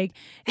and like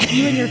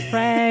you and your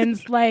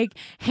friends like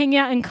hang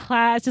out in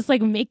class, just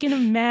like making a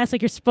mess.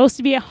 Like you're supposed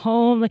to be at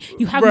home, like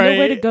you have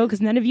nowhere to go because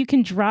none of you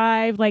can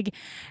drive. Like,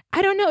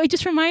 I don't know. It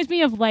just reminds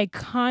me of like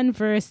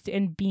Converse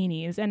and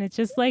beanies, and it's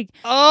just like,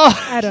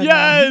 I don't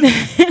know.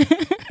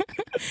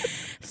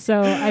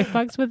 So I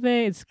fucks with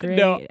it. It's great.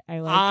 No, I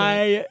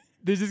like it.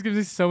 there's just gonna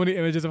be so many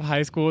images of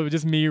high school. It was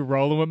just me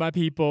rolling with my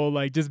people,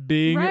 like just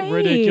being Right.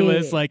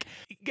 ridiculous, like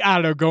I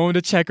don't know, going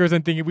to Checkers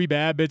and thinking we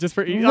bad bitches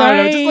for I don't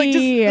know, just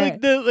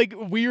like the like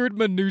weird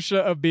minutia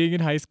of being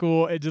in high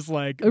school and just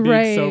like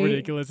being so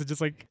ridiculous and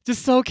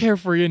just so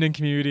carefree and in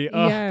community.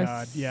 Oh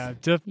God, yeah,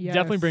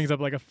 definitely brings up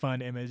like a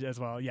fun image as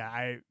well.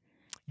 Yeah,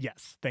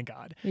 yes, thank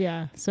God.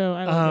 Yeah, so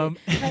I love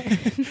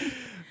it.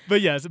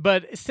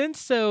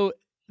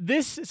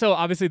 So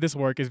obviously this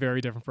work is very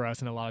different for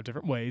us in a lot of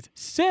different ways.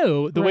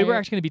 So the way we're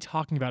actually going to be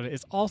talking about it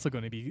is also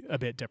going to be a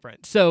bit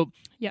different. So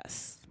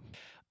yes.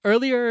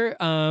 Earlier,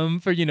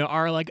 for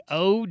our like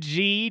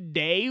OG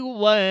day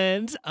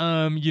ones,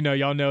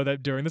 y'all know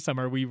that during the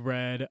summer we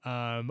read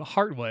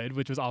Heartwood,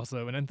 which was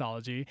also an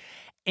anthology,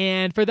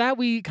 and for that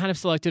we kind of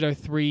selected our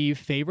 3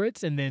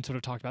 favorites and then sort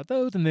of talked about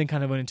those, and then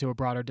kind of went into a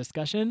broader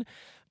discussion.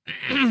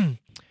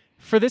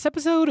 For this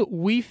episode,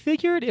 we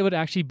figured it would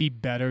actually be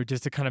better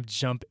just to kind of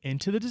jump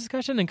into the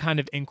discussion and kind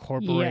of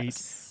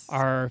incorporate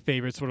our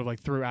favorites sort of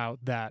like throughout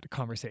that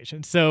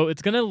conversation. So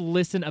it's going to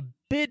listen a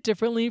bit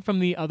differently from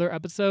the other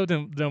episodes,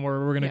 and then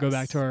we're going to go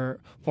back to our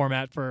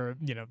format for,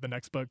 the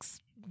next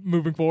books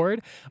moving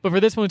forward. But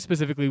for this one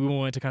specifically, we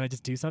wanted to kind of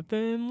just do something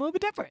a little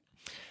bit different.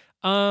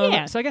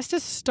 So I guess to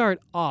start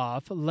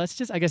off, let's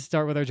just,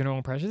 start with our general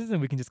impressions, and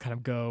we can just kind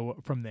of go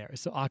from there.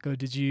 So Akko,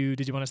 did you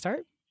want to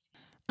start?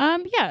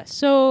 Yeah.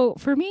 So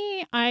for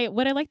me,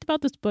 what I liked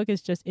about this book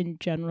is just in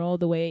general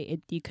the way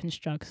it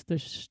deconstructs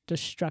the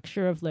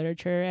structure of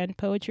literature and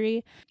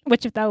poetry.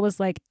 Which, if that was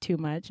like too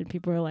much, and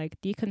people were like,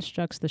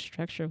 deconstructs the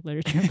structure of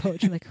literature and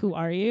poetry, like, who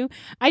are you?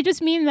 I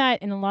just mean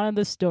that in a lot of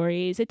the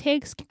stories, it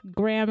takes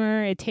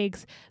grammar, it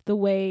takes the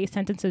way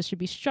sentences should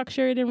be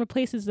structured, and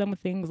replaces them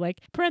with things like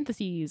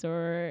parentheses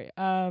or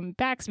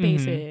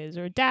backspaces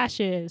or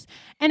dashes.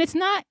 And it's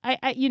not,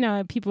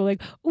 people are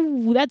like,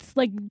 ooh, that's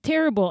like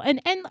terrible.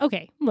 And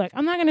okay. Look,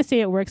 I'm not going to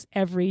say it works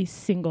every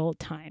single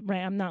time, right?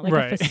 I'm not like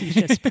a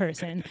facetious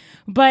person,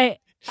 but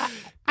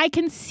I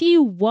can see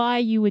why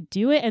you would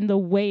do it and the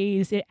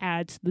ways it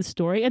adds to the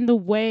story and the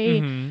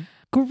way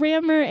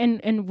grammar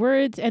and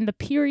words and the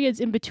periods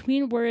in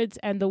between words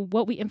and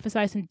what we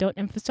emphasize and don't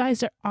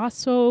emphasize are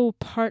also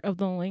part of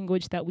the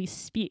language that we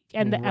speak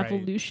and the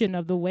evolution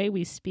of the way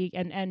we speak.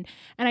 And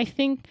I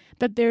think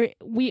that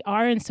we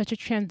are in such a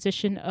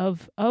transition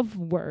of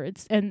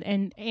words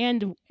and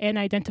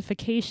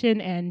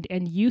identification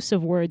and use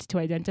of words to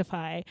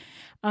identify.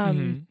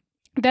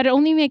 That it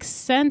only makes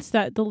sense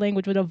that the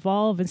language would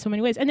evolve in so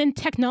many ways. And then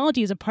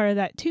technology is a part of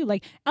that too.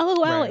 Like,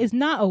 LOL is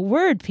not a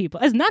word, people.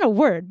 It's not a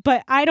word,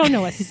 but I don't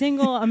know a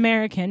single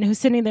American who's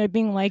sitting there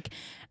being like,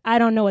 I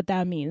don't know what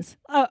that means.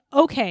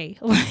 Okay.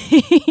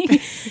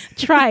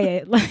 Try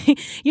it.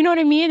 You know what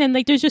I mean? And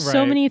like, there's just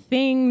so many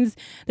things.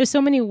 There's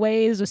so many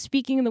ways of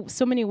speaking,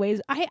 so many ways.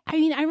 I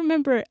mean, I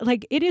remember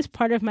like it is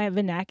part of my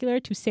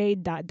vernacular to say ...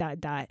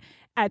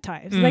 at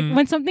times. Like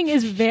when something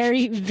is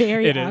very,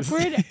 very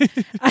awkward,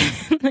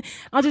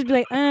 I'll just be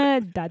like, ...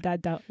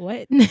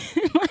 what?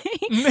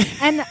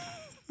 And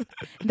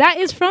that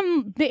is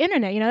from the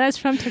internet, that's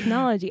from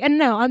technology. And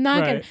no, I'm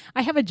not gonna,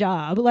 I have a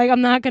job. Like,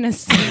 I'm not gonna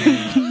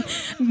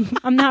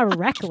I'm not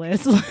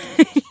reckless.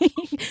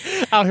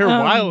 Out here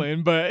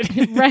wilding, but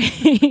you're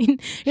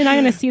not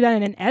gonna see that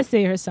in an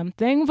essay or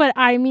something. But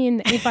I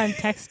mean, if I'm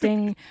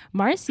texting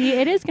Marcy,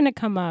 it is gonna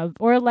come up.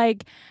 Or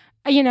like,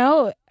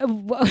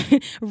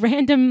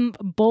 random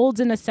bolds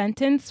in a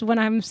sentence when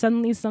I'm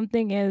suddenly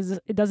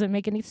it doesn't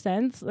make any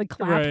sense, like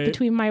clap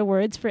between my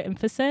words for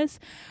emphasis.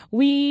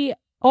 We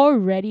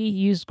already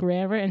use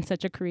grammar in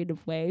such a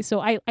creative way. So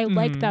I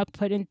like that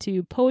put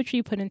into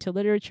poetry, put into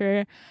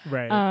literature,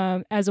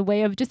 as a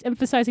way of just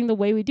emphasizing the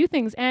way we do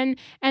things and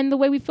the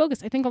way we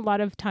focus. I think a lot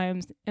of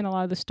times in a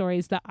lot of the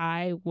stories, the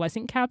I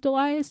wasn't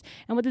capitalized.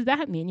 And what does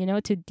that mean?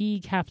 To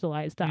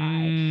decapitalize the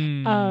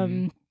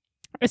I.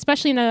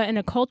 Especially in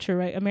a culture,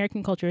 right?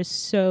 American culture is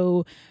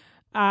so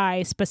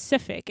I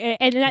specific,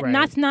 and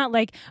that's not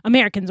like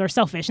Americans are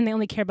selfish and they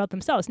only care about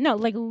themselves. No,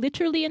 like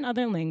literally in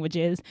other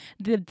languages,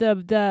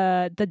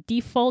 the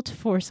default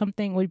for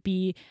something would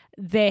be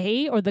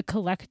they or the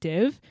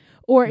collective,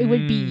 or it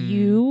would be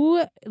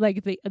you,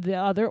 like the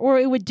other, or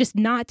it would just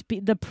not be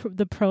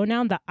the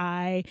pronoun, the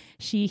I,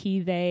 she, he,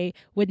 they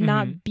would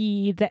not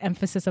be the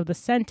emphasis of the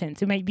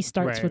sentence. It might be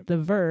starts with the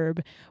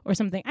verb or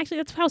something. Actually,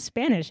 that's how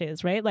Spanish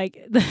is, right? Like,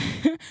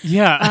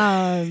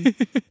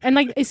 and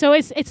like, so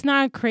it's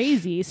not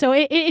crazy. So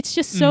it's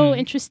just so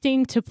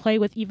interesting to play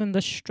with even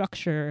the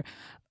structure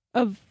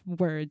of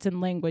words and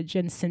language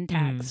and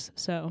syntax.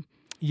 So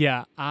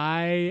yeah,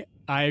 I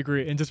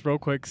agree. And just real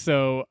quick,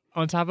 so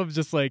on top of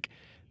just like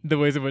the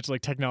ways in which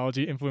like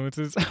technology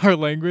influences our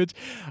language,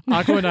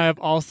 Akko and I have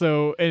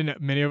also, and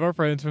many of our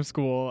friends from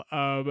school,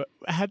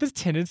 had this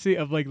tendency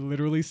of like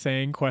literally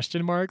saying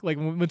question mark. Like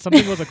when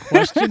something was a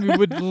question, we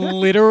would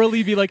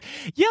literally be like,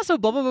 yeah, so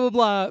blah, blah, blah,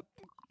 blah,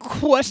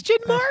 question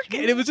mark?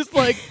 And it was just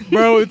like,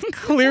 bro, it's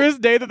clear as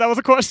day that was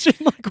a question.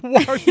 Like,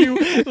 why are you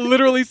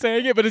literally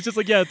saying it? But it's just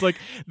like, yeah, it's like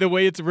the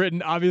way it's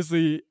written,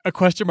 obviously a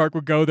question mark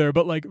would go there,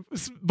 but like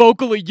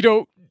vocally,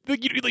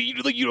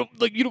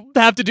 you don't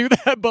have to do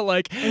that, but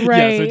like,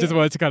 Right. so I just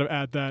wanted to kind of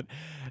add that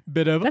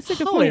bit of That's a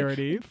good point.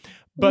 hilarity.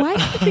 But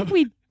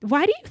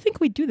why do you think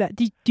we do that?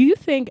 Do you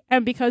think,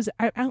 and because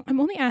I'm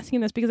only asking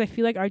this because I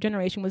feel like our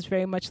generation was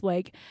very much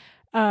like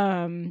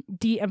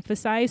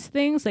de-emphasize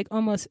things, like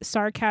almost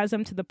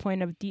sarcasm to the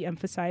point of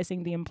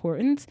de-emphasizing the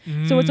importance.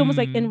 So it's almost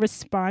like in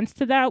response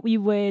to that, we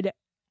would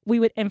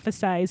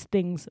emphasize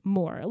things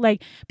more.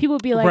 Like people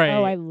would be like, Right.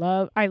 "Oh,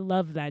 I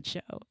love that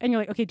show," and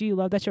you're like, "Okay, do you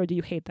love that show or do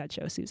you hate that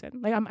show, Susan?"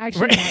 Like I'm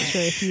actually Right. not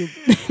sure if you.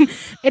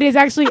 It is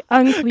actually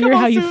unclear Come on,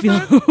 how you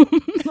Susan.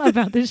 feel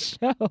about this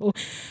show,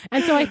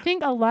 and so I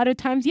think a lot of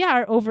times,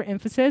 our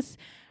overemphasis.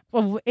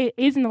 Well, it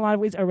is in a lot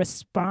of ways a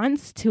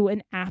response to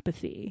an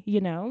apathy,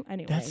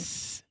 Anyway,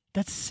 that's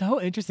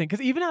so interesting because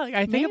even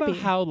I think about Maybe.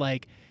 how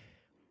like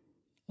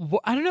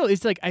I don't know.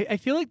 It's like I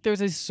feel like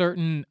there's a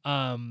certain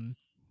and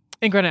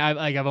granted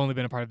I've only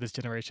been a part of this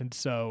generation,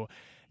 so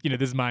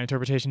this is my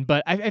interpretation.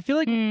 But I feel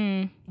like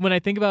when I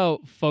think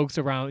about folks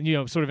around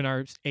sort of in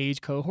our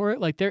age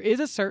cohort, like there is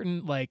a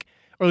certain like,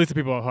 or at least the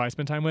people who I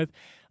spend time with,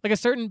 like a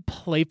certain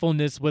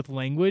playfulness with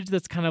language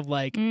that's kind of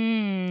like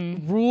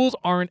rules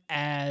aren't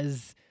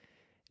as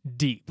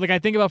deep. Like I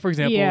think about, for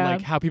example, Yeah.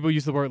 like how people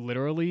use the word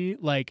literally,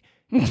 like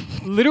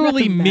That's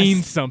literally a mess.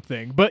 means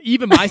something, but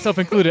even myself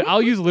included,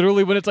 I'll use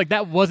literally when it's like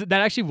that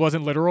actually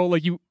wasn't literal.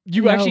 Like you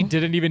No. actually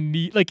didn't even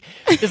need, like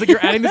it's like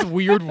you're adding this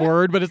weird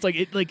word, but it's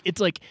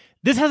like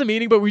this has a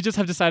meaning, but we just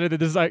have decided that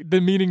this is like the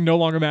meaning no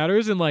longer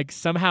matters, and like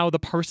somehow the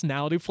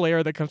personality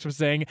flair that comes from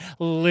saying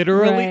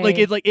literally, like Right.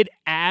 it's like it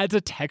adds a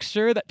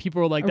texture that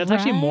people are like, that's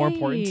actually more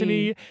important to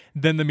me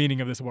than the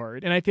meaning of this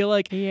word. And I feel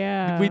like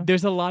Yeah.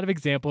 there's a lot of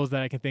examples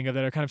that I can think of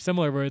that are kind of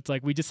similar, where it's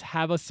like we just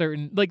have a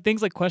certain like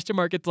things like question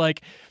mark. It's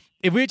like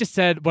if we had just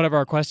said whatever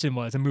our question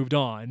was and moved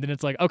on, then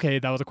it's like, okay,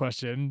 that was a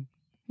question.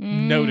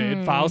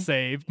 Noted, file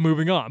saved,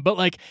 moving on. But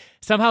like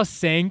somehow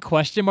saying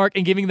question mark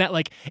and giving that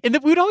like, and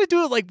then we would always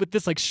do it like with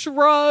this like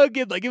shrug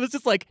and like it was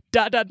just like ...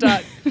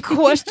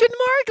 question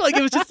mark. Like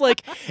it was just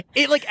like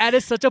it like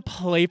added such a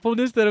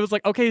playfulness that it was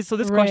like, okay, so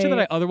this question that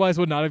I Right. otherwise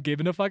would not have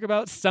given a fuck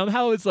about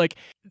somehow is like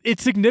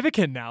it's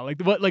significant now. Like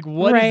what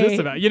is this Right.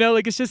 about?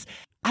 Like it's just,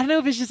 I don't know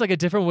if it's just like a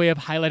different way of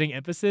highlighting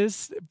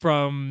emphasis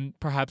from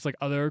perhaps like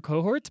other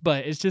cohorts,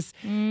 but it's just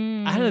I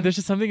don't know. There's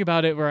just something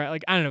about it where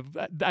I don't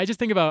know. I just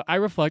think about, I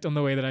reflect on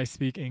the way that I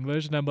speak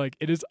English, and I'm like,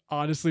 it is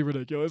honestly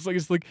ridiculous. Like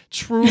it's like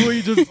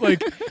truly just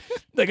like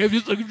I'm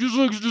just like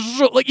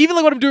even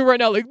like what I'm doing right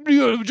now, like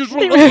just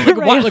why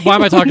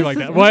am I talking like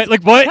that? What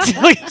like what?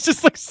 Like it's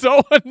just like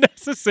so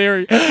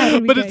unnecessary. How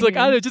did we But get it's like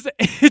here? I don't know,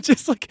 it's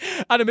just like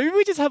I don't know. Maybe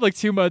we just have like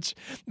too much,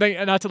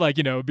 like not to like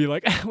be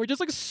like we're just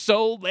like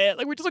so lit,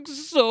 like we're just like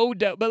so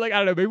dope. But like I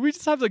don't know, maybe we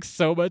just have like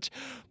so much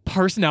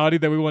personality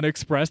that we want to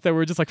express that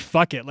we're just like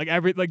fuck it,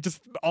 like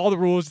just all the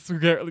rules, just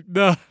like,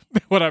 nah,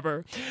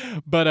 whatever.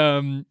 But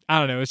I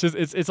don't know. It's just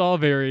it's all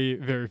very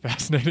very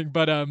fascinating.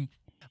 But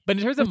in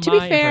terms of To be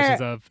my fair-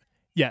 impressions of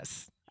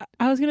yes.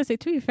 I was gonna say,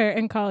 to be fair,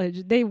 in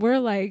college they were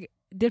like,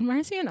 did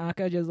Marcy and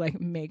Akka just like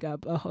make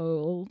up a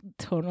whole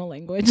tonal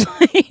language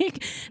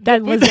like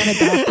that was then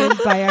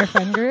adopted by our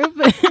friend group?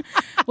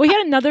 We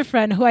had another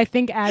friend who I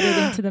think added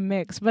into the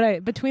mix,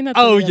 but between the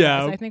three of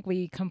yeah. us, I think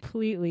we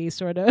completely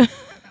sort of.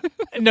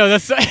 No,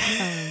 that's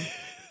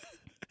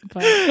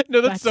But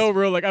no, that's that's- so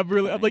real. Like I'm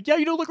like, yeah,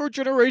 like our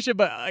generation,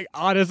 but like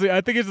honestly,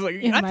 I think it's just like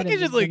It I might think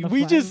have it's just just been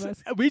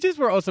like the we just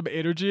were awesome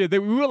energy, and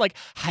then we would like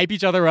hype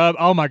each other up.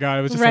 Oh my god,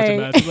 it was just such a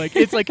Right. mess. Like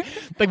it's like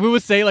we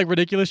would say like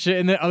ridiculous shit,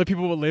 and then other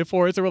people would live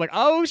for it. So we're like,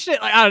 oh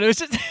shit, like I don't know.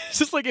 It's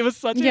just like it was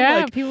such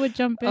a like people would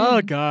jump in.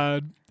 oh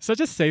god,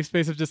 such a safe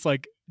space of just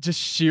like just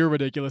sheer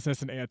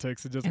ridiculousness and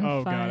antics, and just And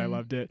oh god, I fun.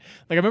 loved it.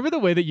 Like I remember the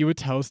way that you would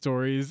tell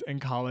stories in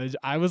college.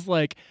 I was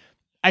like,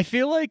 I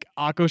feel like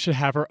Akko should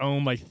have her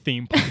own like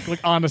theme park. Like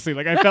honestly,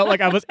 like I felt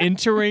like I was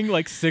entering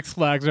like Six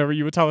Flags whenever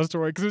you would tell a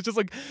story, because it was just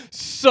like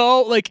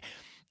so like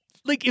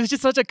it was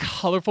just such a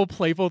colorful,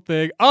 playful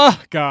thing. Oh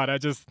god, I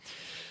just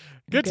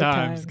good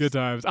times.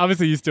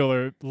 Obviously, you still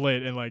are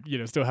lit and like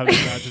still have the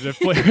imaginative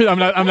flair. I'm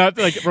not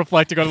like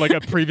reflecting on like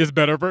a previous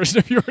better version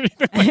of you or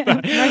anything like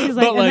that. Marcy's But,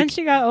 like, and then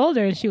she got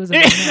older and she was a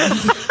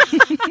mess.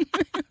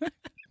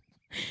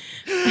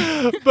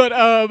 but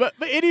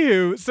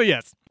anywho, so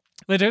yes.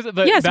 But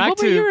Yes, back what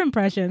to were your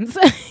impressions?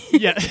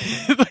 yeah,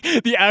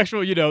 the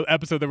actual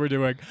episode that we're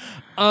doing.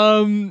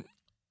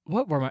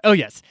 What were my? Oh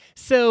yes.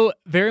 So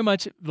very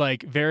much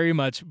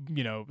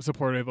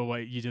supportive of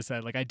what you just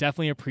said. Like I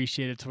definitely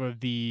appreciated sort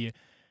of the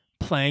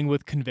playing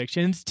with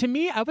convictions. To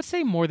me, I would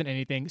say more than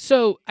anything.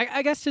 So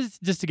I guess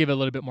just to give a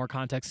little bit more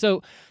context.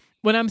 So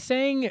when I'm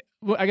saying,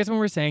 I guess when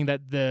we're saying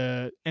that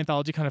the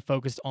anthology kind of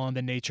focused on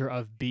the nature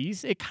of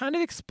beasts, it kind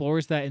of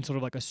explores that in sort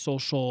of like a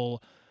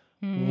social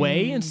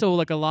way. And so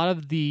like a lot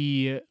of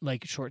the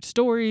like short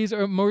stories,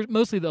 or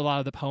mostly a lot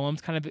of the poems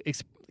kind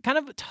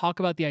of talk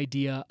about the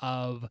idea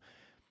of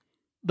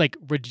like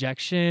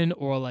rejection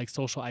or like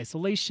social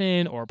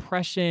isolation or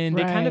oppression.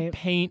 They kind of Right.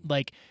 paint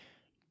like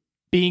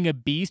being a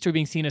beast or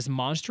being seen as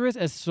monstrous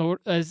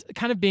as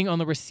kind of being on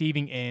the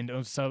receiving end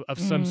of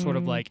some sort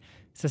of like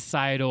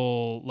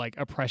societal like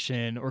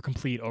oppression or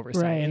complete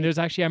oversight. Right. And there's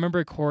actually, I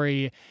remember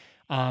Corey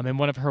in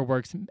one of her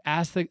works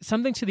asked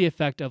something to the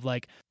effect of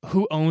like,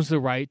 who owns the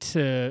right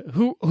to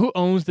who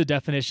owns the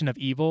definition of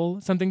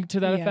evil, something to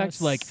that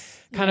effect, like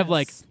kind of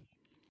like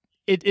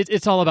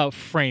it's all about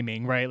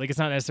framing, right? Like it's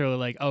not necessarily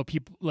like, oh,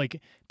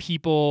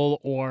 people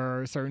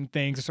or certain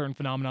things or certain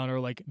phenomenon are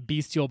like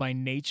bestial by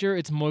nature.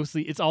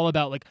 It's all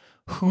about like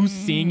who's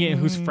seeing it and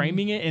who's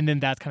framing it, and then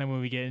that's kind of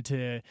when we get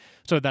into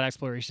sort of that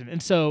exploration.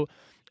 And so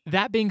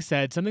that being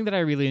said, something that I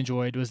really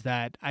enjoyed was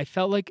that I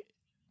felt like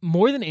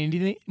more than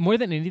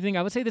anything,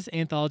 I would say this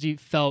anthology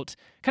felt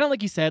kind of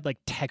like you said, like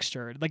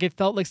textured. Like it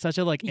felt like such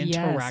a like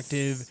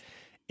interactive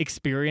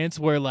experience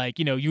where like,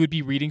 you know, you would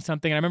be reading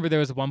something. And I remember there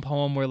was one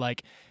poem where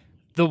like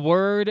the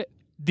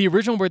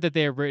original word that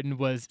they had written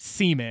was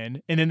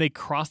semen, and then they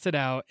crossed it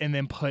out and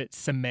then put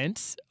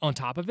cement on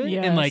top of it.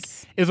 Yes. And like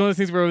it was one of those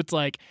things where it's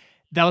like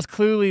that was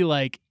clearly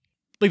like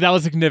that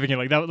was significant.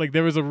 Like that, like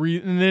there was a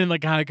reason. And then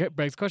like kind of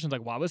begs questions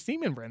like, why was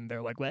semen written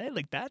there? Like, what?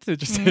 Like that's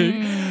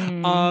interesting.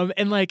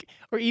 And like,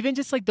 or even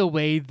just like the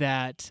way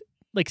that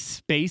like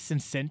space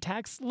and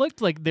syntax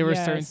looked. Like there were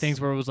certain things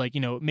where it was like,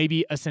 you know,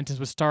 maybe a sentence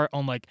would start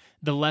on like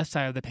the left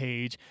side of the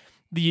page.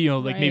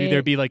 Like maybe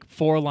there'd be like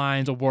 4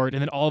 lines a word,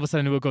 and then all of a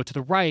sudden it would go to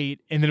the right,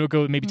 and then it would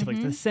go maybe to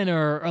like the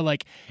center, or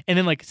like, and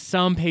then like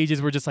some pages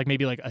were just like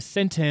maybe like a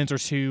sentence or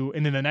two,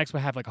 and then the next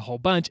would have like a whole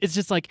bunch. It's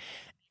just like,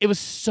 it was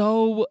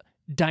so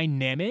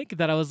dynamic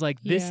that I was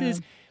like, this is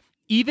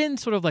even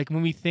sort of like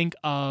when we think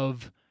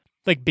of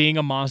like being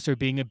a monster,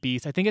 being a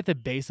beast, I think at the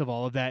base of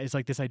all of that is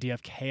like this idea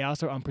of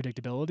chaos or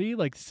unpredictability,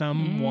 like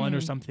someone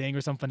or something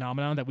or some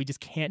phenomenon that we just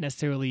can't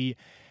necessarily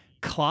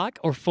clock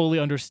or fully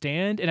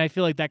understand. And I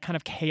feel like that kind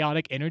of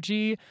chaotic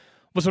energy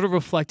was sort of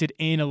reflected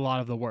in a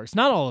lot of the works,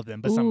 not all of them,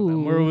 but some of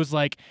them, where it was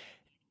like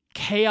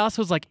chaos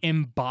was like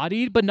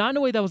embodied, but not in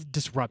a way that was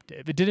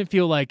disruptive. It didn't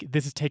feel like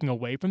this is taking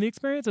away from the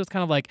experience. It was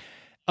kind of like,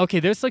 okay,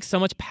 there's like so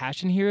much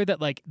passion here that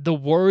like the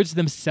words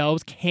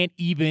themselves can't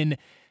even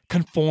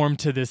conform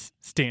to this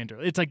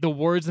standard. It's like the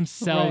words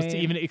themselves to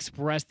even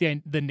express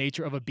the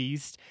nature of a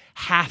beast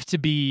have to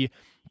be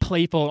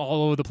playful and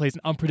all over the place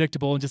and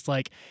unpredictable, and just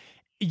like,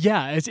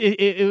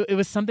 it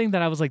was something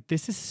that I was like,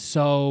 this is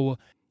so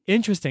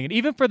interesting. And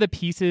even for the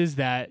pieces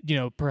that, you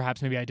know,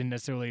 perhaps maybe I didn't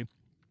necessarily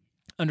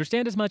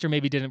understand as much or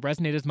maybe didn't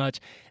resonate as much,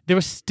 there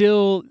was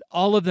still,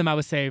 all of them, I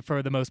would say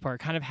for the most part,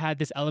 kind of had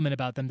this element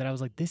about them that I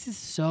was like, this is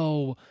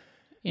so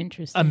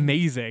interesting,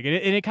 amazing.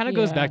 And it kind of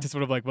goes back to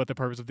sort of like what the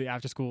purpose of the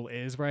after school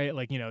is, right?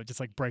 Like, you know, just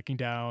like breaking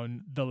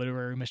down the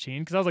literary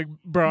machine. Because I was like,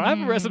 bro, I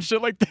haven't read some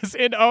shit like this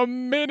in a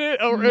minute,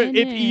 or if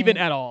even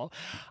at all.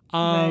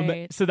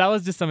 So that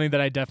was just something that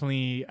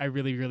I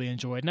really, really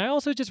enjoyed. And I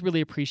also just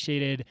really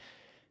appreciated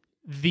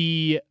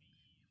the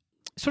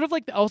sort of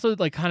like also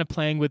like kind of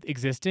playing with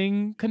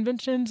existing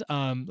conventions.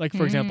 Like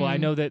for example, I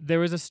know that there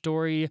was a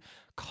story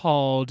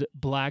called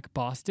Black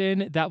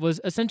Boston that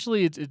was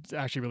essentially, it's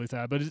actually really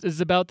sad, but it's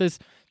about this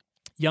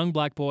young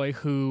black boy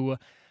who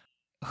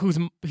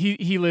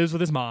lives with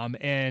his mom,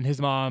 and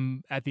his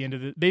mom at the end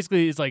of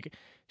basically is like,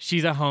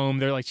 she's at home,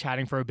 they're like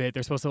chatting for a bit,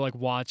 they're supposed to like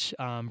watch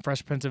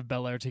Fresh Prince of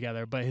Bel-Air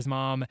together, but his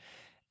mom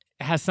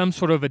has some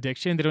sort of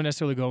addiction. They don't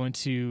necessarily go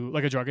into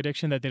like a drug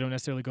addiction that they don't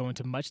necessarily go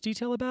into much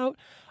detail about.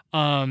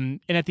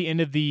 And at the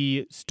end of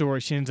the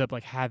story, she ends up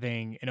like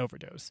having an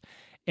overdose,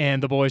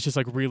 and the boy is just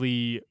like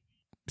really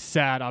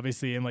sad,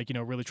 obviously, and like, you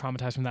know, really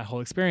traumatized from that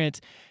whole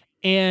experience.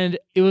 And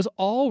it was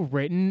all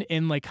written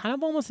in like kind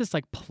of almost this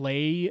like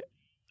play.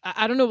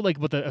 I don't know like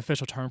what the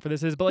official term for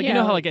this is, but like, you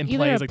know how like in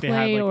plays like they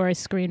have like, or a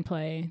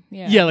screenplay.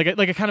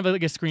 Like a kind of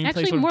like a screenplay.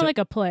 Actually, sort more of like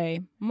a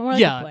play, a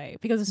play,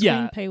 because a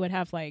screenplay would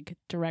have like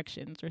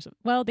directions or something.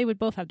 Well, they would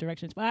both have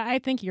directions, but I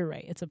think you're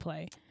right. It's a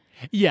play.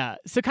 Yeah,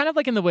 so kind of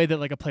like in the way that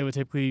like a play would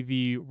typically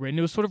be written,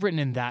 it was sort of written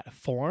in that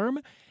form.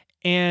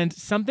 And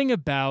something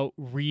about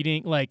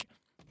reading like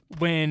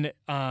when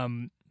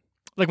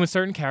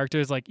certain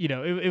characters, like, you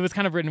know, it was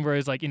kind of written where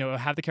it's like, you know,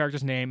 have the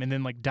character's name and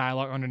then like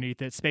dialogue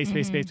underneath it, space,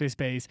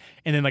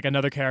 and then like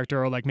another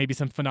character or like maybe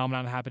some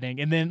phenomenon happening.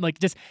 And then like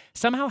just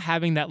somehow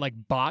having that like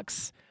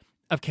box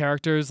of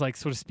characters like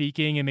sort of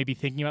speaking and maybe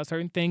thinking about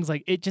certain things,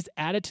 like it just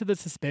added to the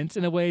suspense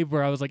in a way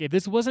where I was like, if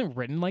this wasn't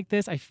written like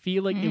this, I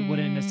feel like it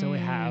wouldn't necessarily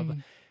have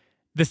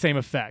the same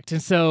effect.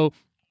 And so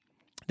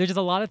there's just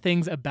a lot of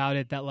things about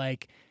it that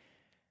like,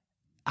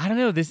 I don't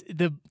know,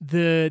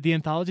 the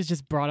anthology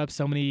just brought up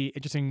so many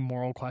interesting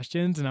moral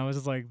questions, and I was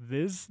just like,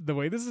 the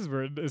way this is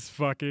written is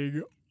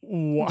fucking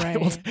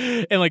wild.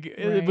 And like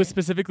it was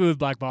specifically with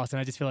Black Boston,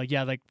 I just feel like,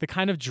 like the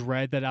kind of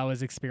dread that I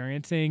was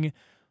experiencing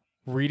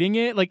reading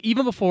it, like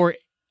even before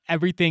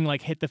everything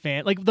like hit the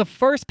fan, like the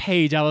first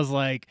page I was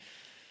like,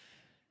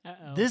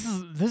 this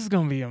is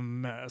gonna be a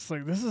mess.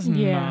 Like this is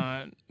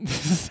not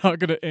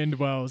gonna end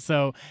well.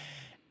 So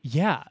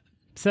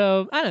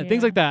So, I don't know,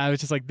 things like that. I was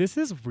just like, this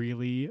is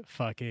really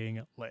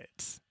fucking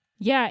lit.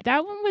 Yeah,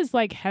 that one was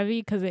like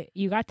heavy because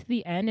you got to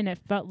the end and it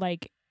felt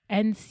like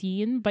end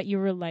scene, but you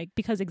were like,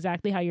 because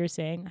exactly how you're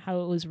saying,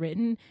 how it was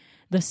written,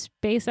 the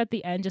space at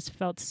the end just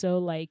felt so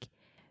like,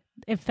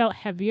 it felt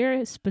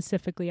heavier,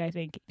 specifically, I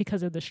think,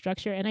 because of the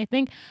structure. And I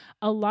think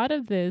a lot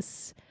of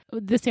this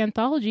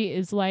anthology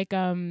is like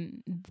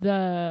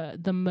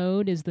the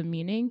mode is the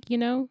meaning, you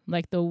know,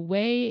 like the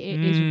way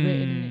it is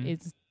written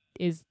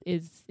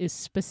is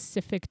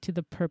specific to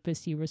the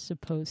purpose you were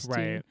supposed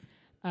to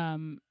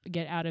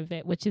get out of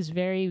it, which is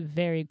very,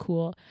 very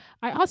cool.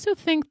 I also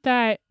think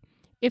that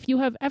if you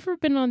have ever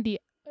been on the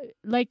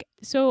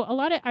so a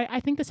lot of I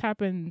think this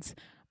happens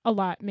a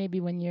lot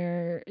maybe when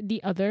you're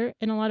the other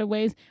in a lot of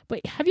ways,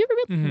 but have you ever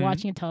been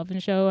watching a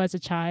television show as a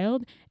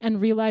child and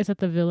realized that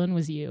the villain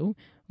was you?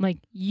 Like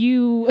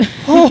you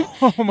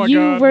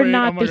you were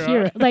not the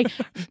hero. Like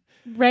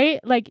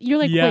right? Like you're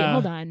like, wait,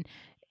 hold on.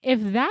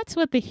 If that's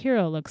what the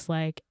hero looks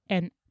like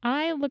and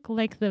I look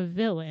like the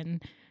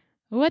villain,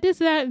 what does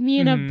that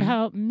mean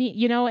about me?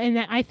 You know, and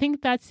I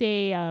think that's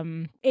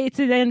it's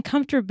an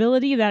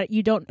uncomfortability that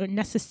you don't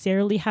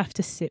necessarily have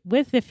to sit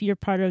with if you're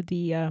part of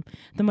the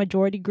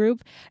majority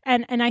group.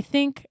 And I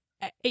think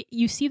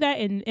you see that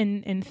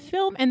in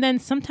film, and then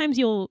sometimes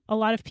a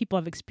lot of people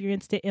have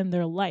experienced it in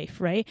their life,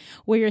 right?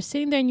 Where you're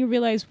sitting there and you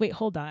realize, wait,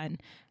 hold on,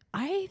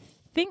 I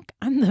think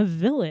I'm the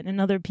villain in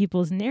other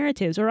people's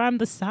narratives, or I'm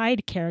the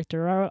side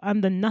character, or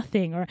I'm the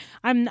nothing, or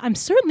I'm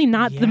certainly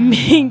not the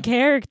main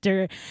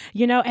character,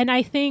 you know. And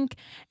I think,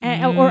 or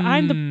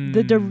I'm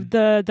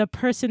the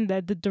person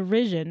that the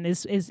derision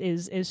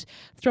is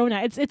thrown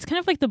at. It's kind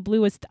of like The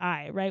Bluest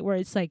Eye, right? Where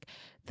it's like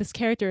this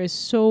character is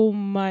so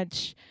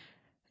much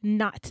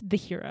not the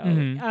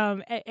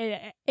hero.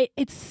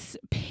 It's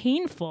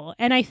painful,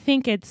 and I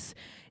think it's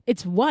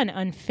one,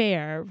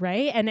 unfair,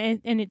 right? And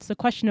it's a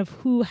question of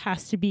who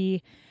has to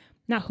be,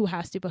 not who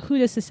has to, but who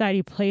does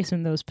society place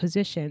in those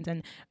positions,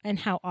 and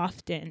how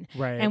often,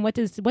 right? And what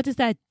does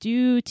that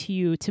do to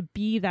you to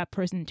be that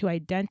person, to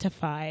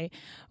identify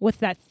with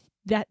that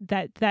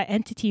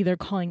entity they're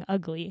calling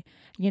ugly,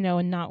 you know,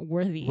 and not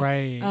worthy,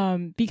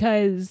 right?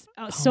 Because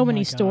so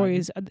many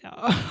stories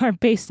are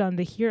based on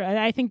the hero, and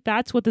I think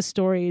that's what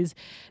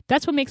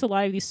makes a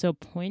lot of these so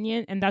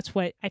poignant, and that's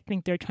what I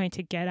think they're trying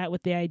to get at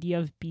with the idea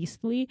of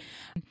beastly.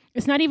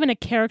 It's not even a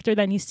character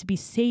that needs to be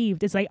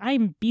saved. It's like,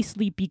 I'm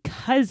beastly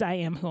because I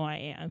am who I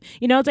am.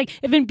 You know, it's like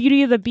if in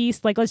Beauty of the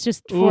Beast, like let's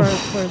just for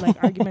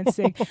like argument's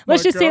sake,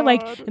 let's just say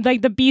like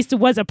the beast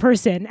was a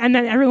person, and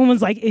then everyone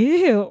was like,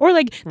 ew, or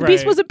like the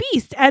beast was a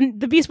beast, and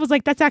the beast was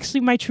like, that's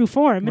actually my true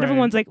form, and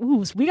everyone's like,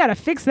 ooh, so we gotta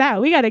fix that.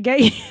 We gotta get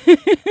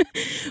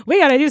we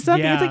gotta do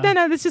something. It's like,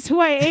 no, that's just who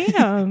I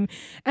am.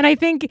 And I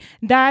think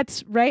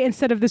that's right.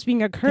 Instead of this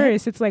being a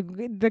curse, it's like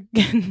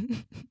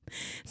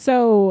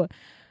so.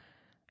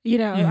 You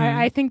know,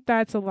 I think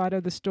that's a lot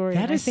of the story.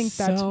 I think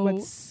that's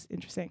what's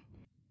interesting.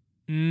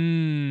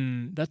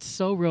 That's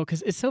so real,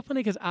 because it's so funny,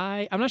 because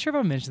I'm not sure if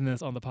I've mentioned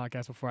this on the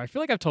podcast before. I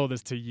feel like I've told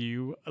this to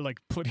you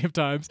like plenty of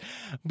times,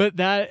 but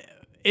that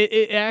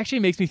it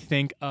actually makes me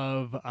think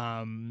of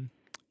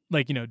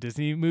like, you know,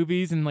 Disney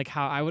movies, and like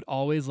how I would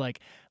always like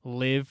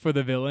live for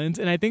the villains.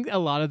 And I think a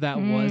lot of that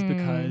was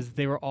because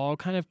they were all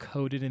kind of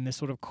coded in this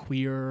sort of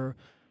queer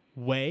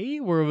way,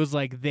 where it was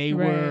like they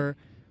were,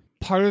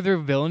 part of their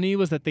villainy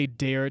was that they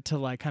dared to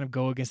like kind of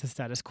go against the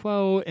status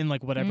quo in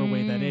like whatever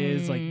way that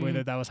is, like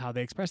whether that was how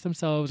they express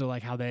themselves, or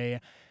like how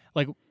they,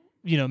 like,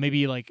 you know,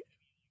 maybe like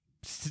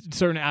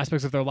certain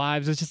aspects of their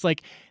lives. It's just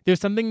like there's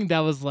something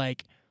that was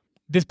like,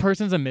 this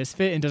person's a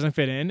misfit and doesn't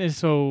fit in, and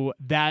so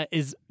that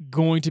is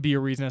going to be a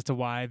reason as to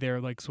why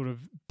they're like sort of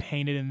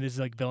painted in this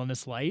like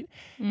villainous light.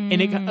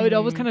 And it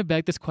always kind of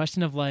begged this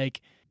question of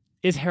like,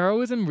 is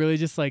heroism really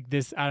just like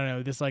this, I don't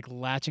know, this like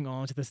latching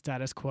on to the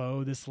status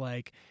quo, this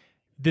like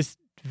this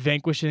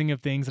vanquishing of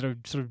things that are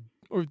sort of,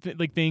 or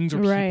like things or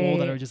people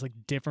that are just like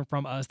different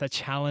from us, that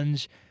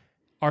challenge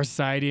our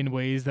society in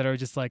ways that are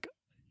just like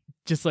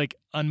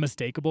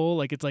unmistakable.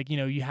 Like, it's like, you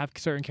know, you have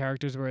certain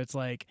characters where it's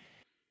like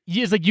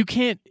you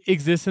can't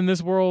exist in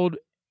this world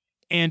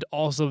and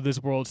also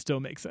this world still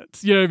makes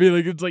sense. You know what I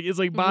mean? Like, it's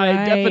like by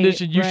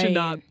definition you should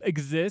not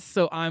exist,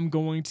 so I'm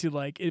going to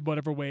like in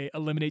whatever way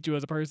eliminate you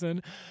as a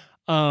person.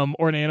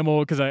 Or an animal,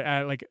 because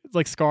I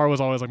like Scar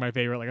was always like my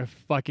favorite. Like, I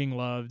fucking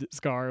loved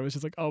Scar. It was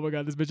just like, oh my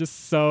god, this bitch is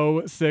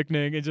so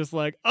sickening, and just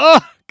like,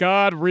 oh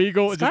god,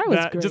 Regal,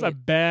 just a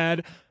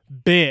bad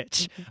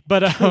bitch.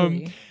 But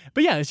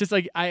but yeah, it's just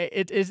like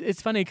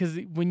it's funny, because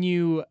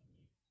when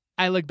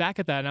I look back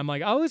at that and I'm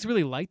like, I always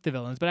really liked the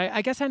villains, but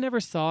I guess I never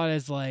saw it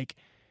as like,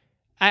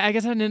 I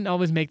guess I didn't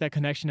always make that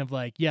connection of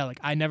like, yeah, like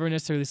I never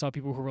necessarily saw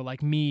people who were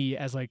like me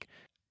as like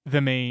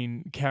the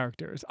main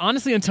characters,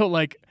 honestly, until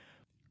like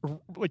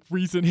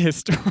recent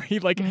history,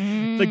 like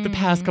the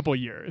past couple of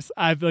years,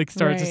 I've like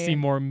started to see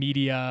more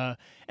media,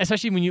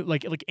 especially when you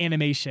like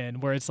animation,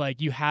 where it's like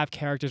you have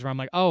characters where I'm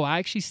like, oh, I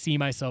actually see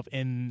myself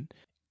in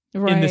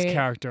this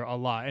character a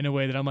lot, in a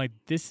way that I'm like,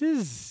 this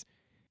is.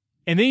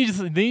 And then you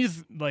just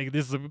like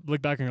this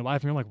look back in your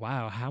life and you're like,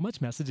 wow, how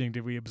much messaging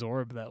did we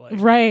absorb that like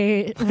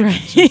right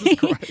Jesus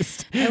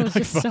Christ. It was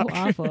just so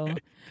awful.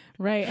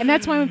 Right. And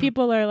that's why when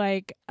people are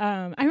like,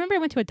 I remember I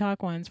went to a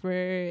talk once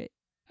where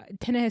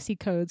Ta-Nehisi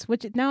Coates,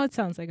 which now it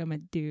sounds like I'm a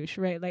douche,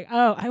 right? Like,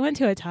 oh, I went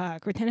to a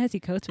talk where Ta-Nehisi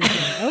Coates was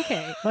like,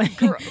 okay. Like,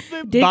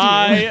 did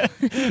bye.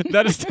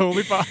 That is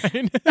totally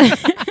fine.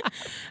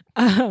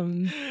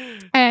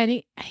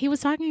 And he was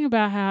talking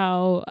about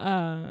how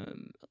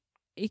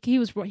he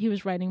was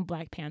writing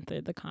Black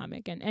Panther the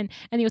comic, and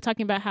he was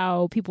talking about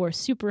how people were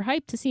super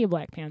hyped to see a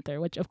Black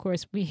Panther, which of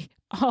course we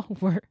all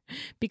were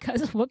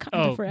because of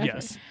Wakanda Forever.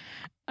 Yes.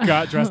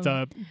 Got dressed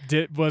up.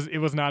 It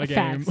was not a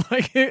game.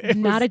 Like it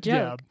not was, a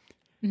joke.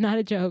 Not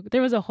a joke.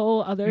 There was a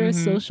whole other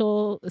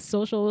social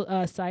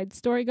side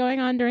story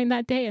going on during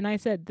that day, and I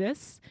said,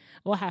 "This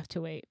will have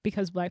to wait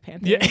because Black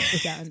Panther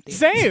is out in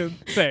theaters."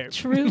 Same.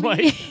 Truly,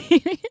 like,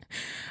 it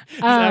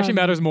actually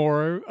matters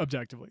more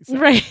objectively. So.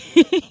 Right.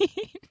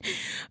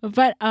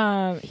 But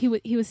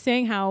he was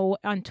saying how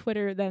on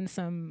Twitter, then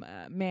some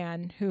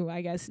man who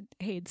I guess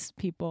hates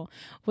people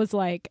was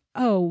like,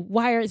 "Oh,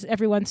 why is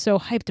everyone so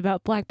hyped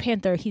about Black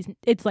Panther?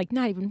 It's like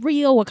not even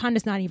real.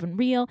 Wakanda's not even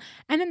real."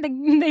 And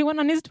then they went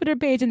on his Twitter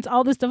page and it's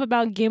all this stuff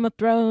about Game of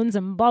Thrones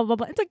and blah blah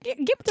blah. It's like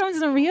Game of Thrones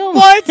isn't real.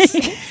 What?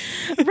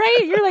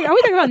 Right? You're like, are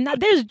we talking about?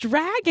 There's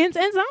dragons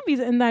and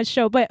zombies in that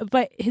show, but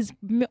his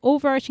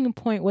overarching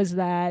point was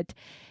that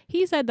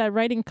he said that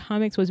writing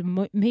comics was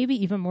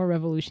maybe even more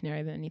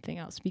revolutionary than anything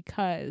else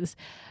because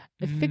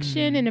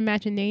fiction and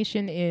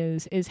imagination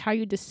is how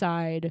you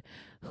decide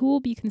who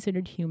will be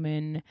considered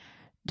human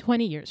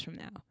 20 years from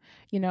now.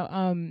 You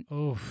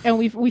know, and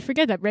we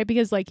forget that, right?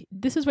 Because like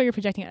this is where you're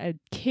projecting at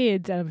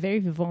kids at a very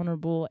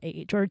vulnerable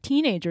age, or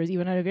teenagers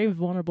even at a very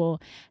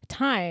vulnerable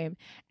time.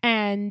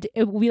 And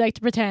we like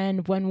to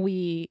pretend when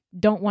we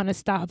don't want to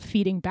stop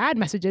feeding bad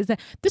messages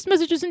that this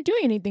message isn't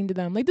doing anything to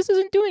them. Like this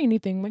isn't doing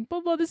anything. Like blah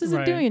blah. This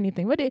isn't doing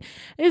anything. But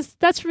if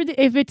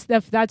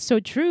that's so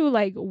true,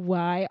 like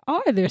why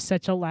are there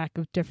such a lack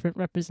of different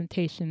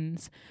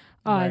representations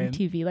on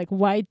TV? Like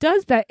why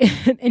does that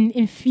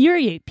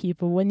infuriate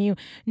people when you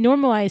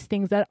normalize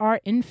things that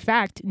are in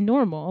fact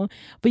normal,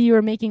 but you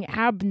are making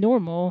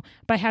abnormal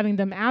by having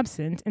them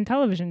absent in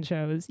television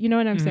shows? You know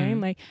what I'm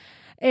saying? Like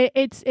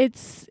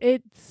it's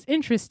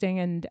interesting,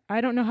 and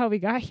I don't know how we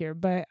got here,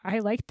 but I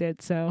liked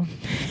it. So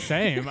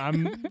same.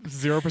 I'm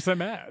 0%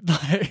 mad.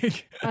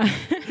 Like.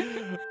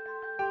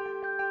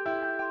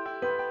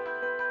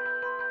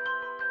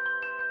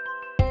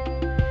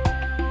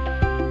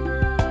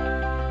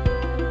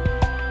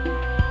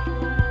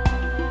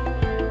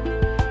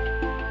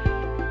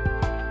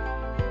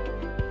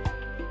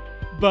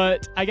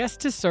 But I guess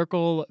to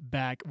circle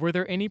back, were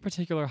there any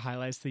particular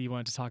highlights that you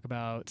wanted to talk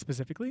about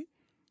specifically?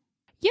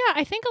 Yeah,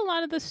 I think a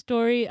lot of the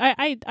story,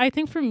 I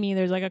think for me,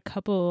 there's like a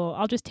couple,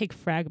 I'll just take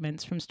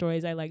fragments from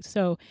stories I liked.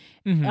 So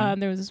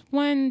there was this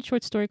one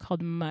short story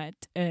called Mutt,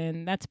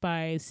 and that's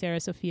by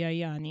Sarah Sophia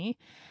Yanni.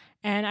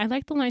 And I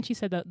like the line she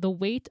said that the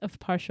weight of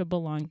partial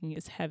belonging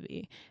is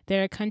heavy.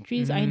 There are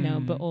countries I know,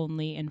 but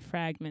only in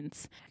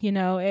fragments. You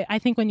know, I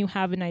think when you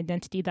have an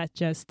identity that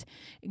just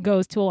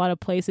goes to a lot of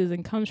places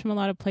and comes from a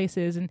lot of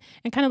places, and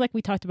kind of like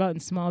we talked about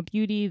in Small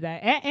Beauty,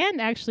 that and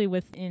actually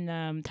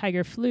within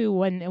Tiger Flu,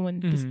 when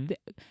the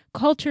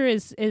culture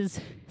is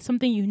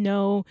something you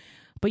know,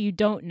 but you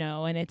don't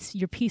know, and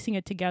you're piecing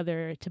it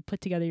together to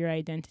put together your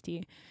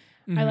identity.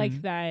 I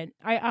like that.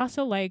 I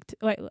also liked,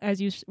 like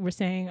as you were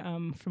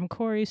saying, from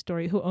Corey's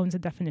story, who owns a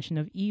definition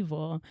of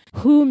evil,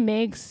 who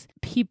makes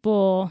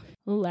people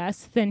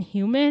less than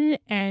human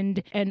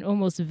and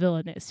almost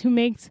villainous,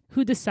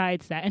 who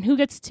decides that, and who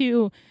gets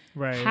to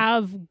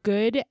have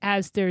good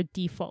as their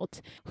default,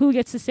 who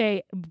gets to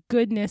say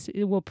goodness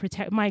will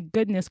protect my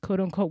goodness, quote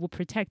unquote, will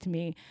protect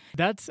me.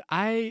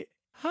 I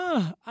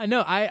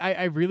know.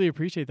 I really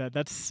appreciate that.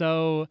 That's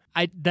so.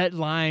 That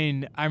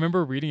line. I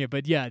remember reading it,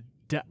 but yeah.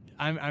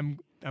 I'm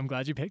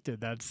glad you picked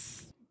it.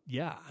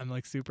 I'm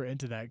like super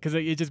into that because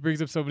it just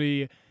brings up so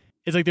many.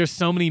 It's like there's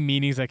so many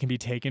meanings that can be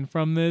taken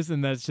from this,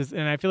 and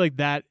and I feel like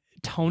that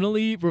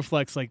tonally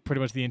reflects like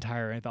pretty much the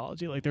entire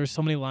anthology. Like there's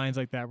so many lines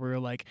like that where you're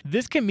like,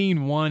 this can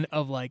mean one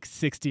of like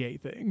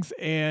 68 things,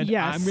 and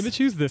I'm gonna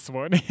choose this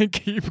one and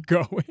keep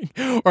going,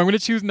 or I'm gonna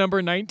choose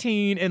number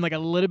 19 and like a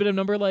little bit of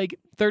number like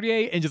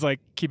 38 and just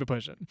like keep it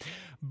pushing.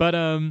 But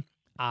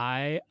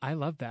I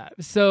love that.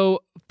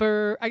 So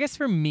for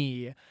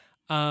me.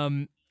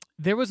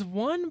 There was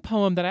one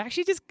poem that I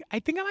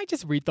think I might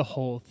just read the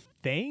whole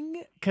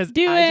thing because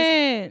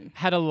I just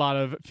had a lot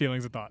of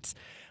feelings and thoughts.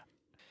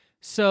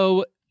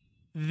 So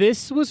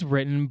this was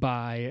written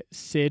by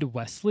Sid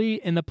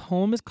Wesley, and the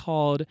poem is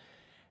called,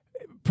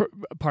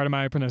 part of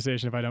my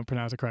pronunciation if I don't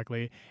pronounce it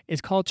correctly,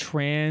 it's called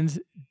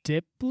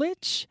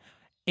Transdiplich.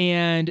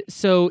 And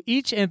so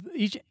each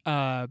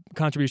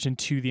contribution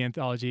to the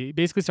anthology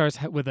basically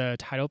starts with a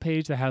title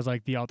page that has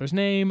like the author's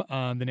name,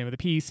 the name of the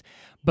piece.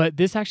 But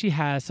this actually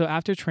has, so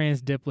after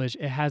Transdiplich,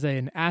 it has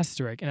an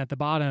asterisk. And at the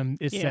bottom,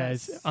 it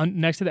says,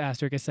 next to the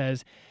asterisk, it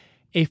says,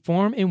 A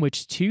form in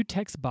which two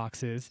text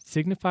boxes,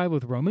 signified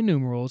with Roman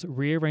numerals,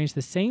 rearrange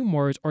the same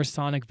words or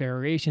sonic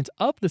variations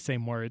of the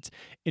same words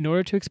in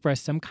order to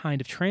express some kind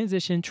of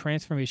transition,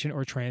 transformation,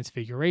 or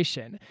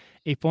transfiguration.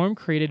 A form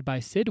created by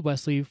Sid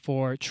Wesley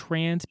for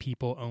trans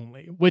people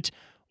only. Which,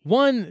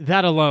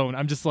 that alone,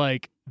 I'm just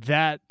like,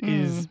 that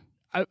is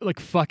like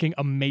fucking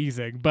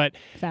amazing. But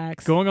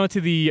Facts. going on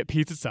to the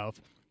piece itself.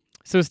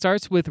 So it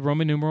starts with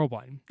Roman numeral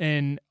 1,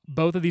 and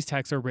both of these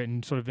texts are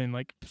written sort of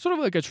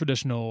like a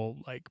traditional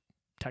like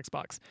text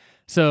box.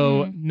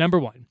 So number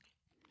 1,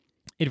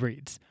 it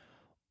reads,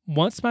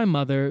 "Once my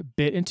mother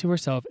bit into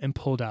herself and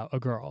pulled out a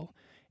girl.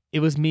 It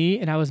was me,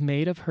 and I was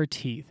made of her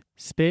teeth,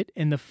 spit,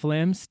 and the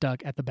phlegm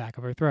stuck at the back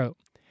of her throat.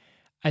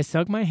 I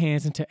sunk my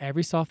hands into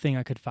every soft thing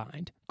I could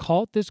find,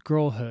 called this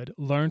girlhood,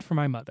 learned from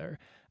my mother.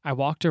 I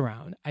walked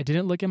around. I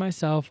didn't look at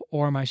myself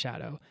or my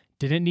shadow.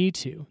 Didn't need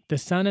to. The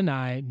sun and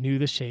I knew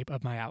the shape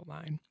of my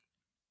outline."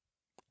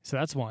 So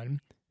that's 1.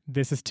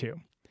 This is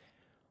 2.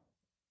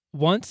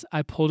 "Once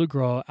I pulled a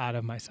girl out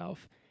of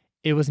myself.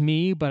 It was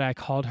me, but I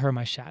called her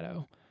my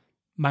shadow.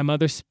 My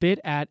mother spit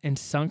at and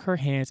sunk her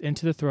hands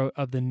into the throat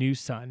of the new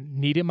sun,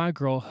 kneaded my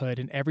girlhood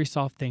in every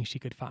soft thing she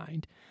could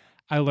find.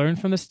 I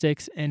learned from the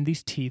sticks and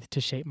these teeth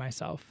to shape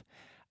myself.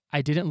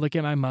 I didn't look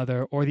at my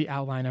mother or the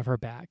outline of her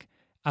back.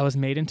 I was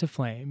made into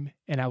flame,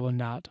 and I will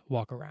not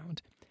walk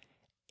around."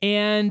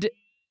 And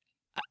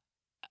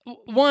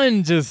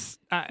one just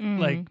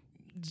like,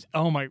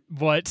 oh my,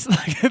 what?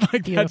 like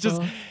that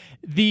just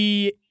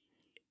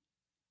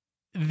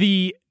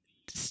the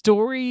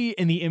story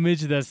and the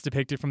image that's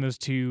depicted from those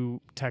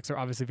two texts are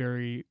obviously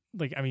very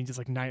like, I mean, just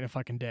like night and a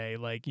fucking day.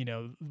 Like, you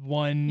know,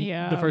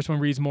 the first one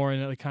reads more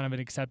in like kind of an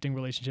accepting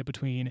relationship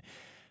between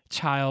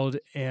child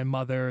and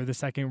mother. The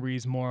second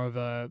reads more of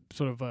a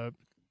sort of a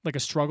like a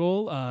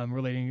struggle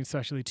relating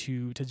especially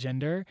to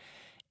gender.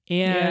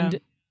 And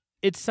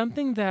it's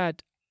something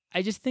that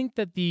I just think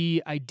that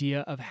the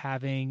idea of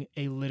having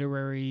a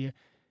literary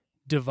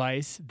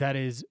device that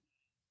is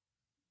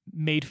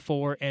made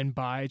for and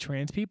by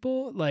trans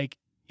people, like,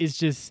 is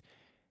just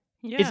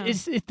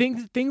it's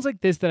things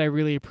like this that I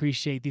really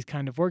appreciate, these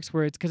kind of works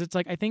where it's because it's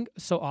like I think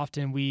so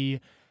often we're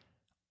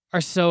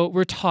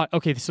taught,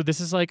 okay, so this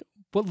is like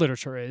what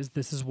literature is,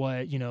 this is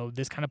what, you know,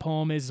 this kind of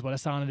poem is what a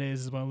sonnet is,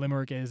 this is what a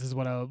limerick is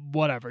what a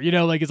whatever, you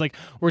know, like it's like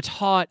we're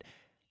taught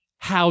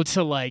how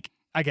to like,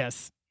 I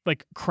guess,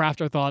 like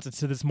craft our thoughts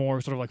into this more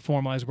sort of like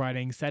formalized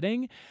writing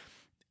setting,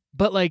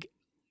 but like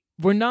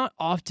we're not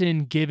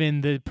often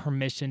given the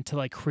permission to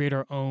like create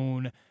our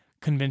own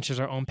conventions,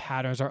 our own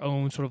patterns, our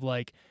own sort of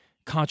like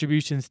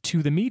contributions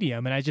to the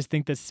medium. And I just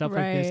think that stuff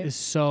like this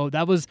is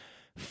that was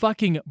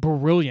fucking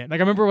brilliant. Like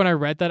I remember when I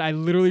read that, I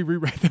literally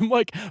reread them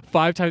like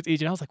 5 times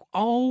each, and I was like,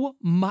 oh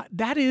my,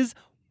 that is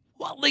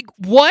like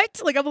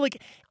what? Like I'm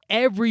like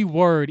every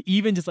word,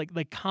 even just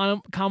like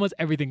commas,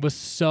 everything was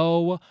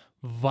so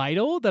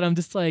vital that I'm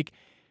just like,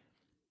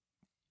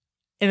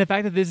 and the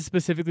fact that this is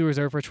specifically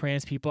reserved for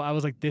trans people, I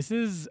was like, this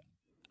is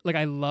like,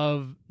 I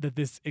love that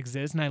this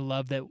exists, and I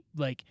love that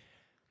like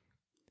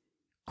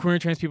queer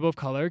and trans people of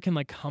color can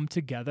like come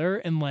together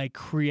and like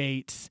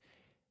create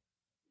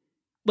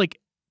like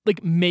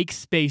make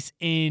space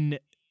in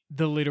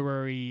the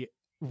literary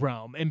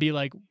realm and be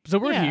like, so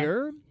we're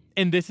here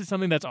and this is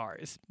something that's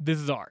ours. This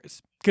is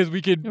ours. Because we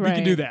can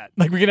do that.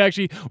 Like we're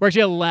actually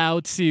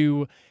allowed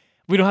to,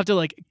 we don't have to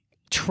like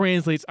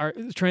translate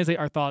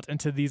our thoughts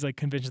into these like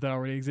conventions that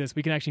already exist.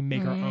 We can actually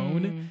make our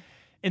own.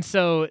 And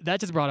so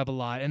that just brought up a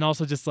lot. And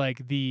also just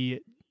like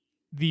the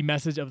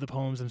message of the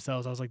poems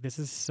themselves. I was like, this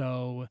is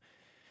so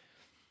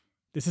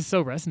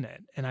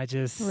resonant. And I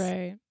just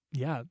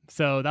yeah.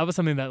 So that was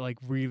something that like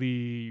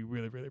really,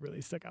 really, really,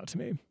 really stuck out to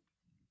me.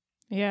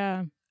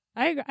 Yeah.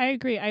 I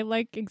agree. I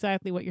like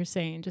exactly what you're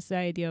saying. Just the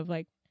idea of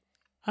like,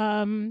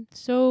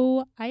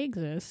 so I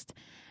exist.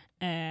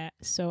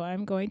 So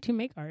I'm going to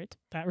make art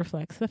that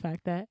reflects the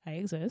fact that I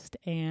exist,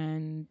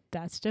 and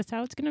that's just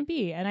how it's going to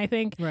be. And I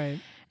think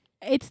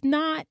it's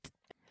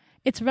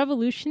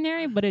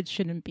revolutionary, but it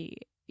shouldn't be.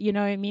 You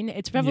know what I mean?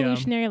 It's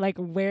revolutionary, like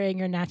wearing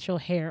your natural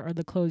hair or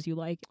the clothes you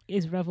like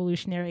is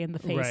revolutionary in the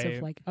face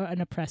of like an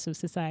oppressive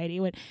society.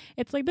 When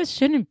it's like, this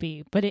shouldn't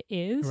be, but it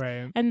is.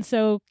 Right. And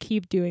so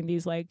keep doing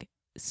these like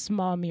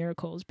small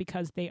miracles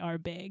because they are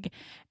big.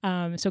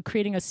 So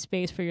creating a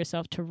space for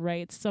yourself to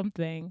write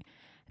something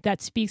that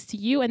speaks to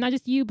you, and not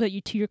just you, but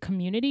to your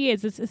community.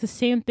 It's the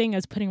same thing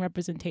as putting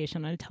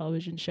representation on a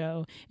television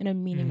show in a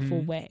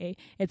meaningful way.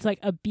 It's like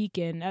a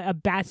beacon, a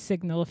bat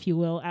signal, if you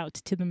will, out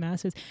to the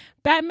masses.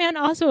 Batman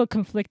also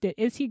conflicted.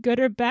 Is he good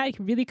or bad?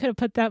 He really could have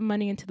put that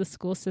money into the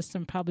school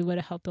system, probably would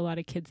have helped a lot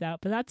of kids out,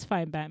 but that's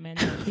fine, Batman.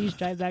 Please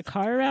drive that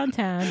car around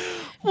town,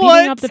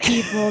 beating up the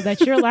people. That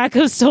your lack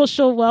of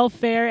social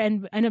welfare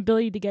and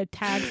inability to get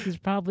taxed is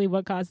probably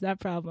what caused that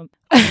problem.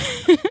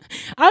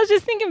 I was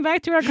just thinking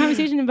back to our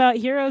conversation about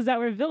heroes that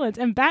were villains,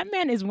 and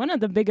Batman is one of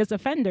the biggest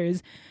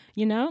offenders,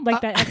 you know,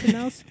 like that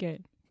SNL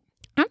skit.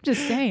 I'm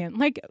just saying,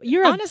 like,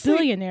 you're honestly a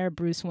billionaire,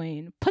 Bruce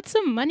Wayne. Put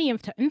some money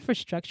into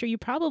infrastructure. You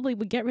probably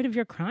would get rid of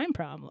your crime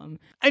problem.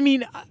 I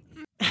mean,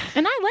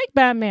 And I like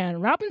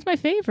Batman. Robin's my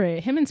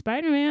favorite. Him and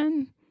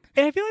Spider-Man.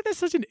 And I feel like that's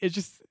such an it's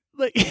just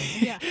like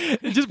Yeah.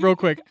 just real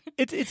quick.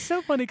 It's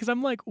so funny because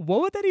I'm like,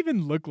 what would that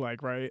even look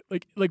like, right?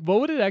 Like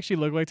what would it actually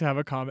look like to have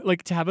a comic,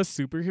 like to have a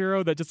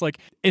superhero that just like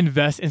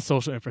invests in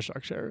social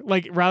infrastructure,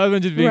 like rather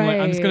than just being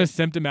like, I'm just gonna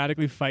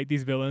symptomatically fight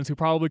these villains who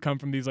probably come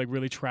from these like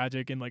really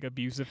tragic and like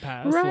abusive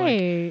past.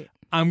 Right. Like,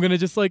 I'm gonna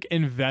just like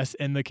invest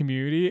in the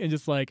community and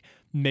just like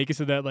make it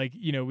so that like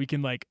we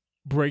can like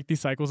break these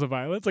cycles of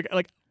violence.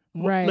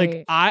 Right.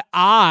 Like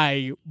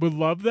I would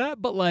love that,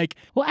 but like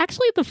Well,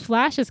 actually, the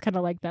Flash is kind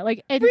of like that.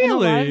 Like, and a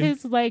Really? lot of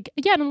his like,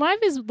 yeah, and a lot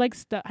of his like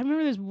stuff. I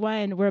remember there's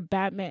one where a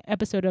Batman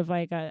episode of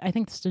like, I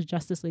think it's the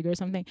Justice League or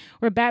something,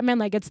 where Batman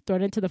like gets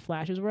thrown into the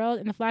Flash's world,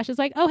 and the Flash is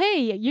like, "Oh,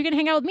 hey, you're gonna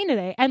hang out with me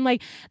today," and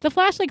like the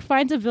Flash like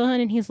finds a villain,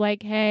 and he's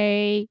like,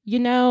 "Hey,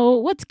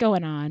 what's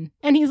going on?"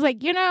 And he's like,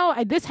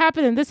 "This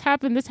happened, and this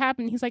happened, this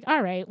happened." He's like,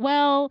 "All right,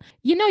 well,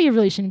 you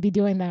really shouldn't be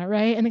doing that,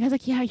 right?" And the guy's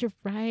like, "Yeah, you're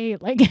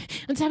right. Like, I'm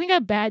just having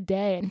a bad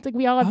day," and it's like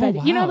we all have bad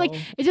days. Like wow.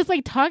 it's just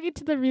like talking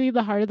to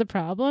the heart of the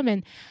problem,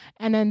 and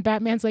then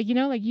Batman's like,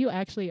 like you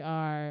actually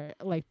are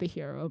like the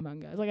hero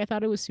among us. Like I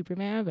thought it was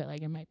Superman, but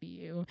like it might be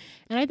you.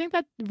 And I think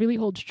that really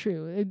holds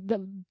true.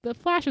 The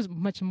Flash is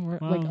much more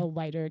like a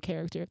lighter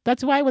character.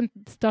 That's why when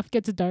stuff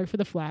gets dark for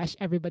the Flash,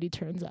 everybody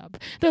turns up.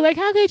 They're like,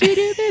 how could you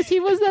do this? He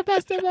was the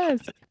best of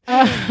us.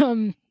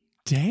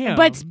 Damn.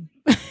 But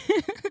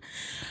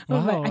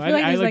wow. I feel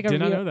like I there's like did a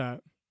not real, know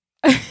that.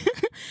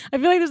 I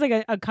feel like there's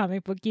like a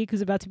comic book geek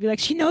who's about to be like,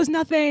 she knows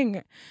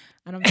nothing.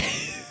 And I'm like,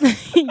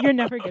 you're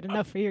never good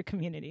enough for your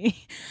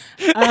community.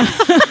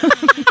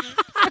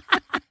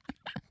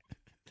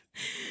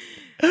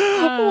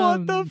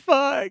 What the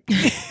fuck?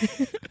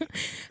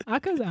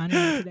 Aka's on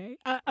it today.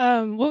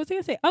 What was I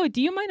gonna say? Oh, do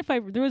you mind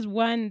if there was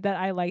one that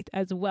I liked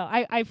as well.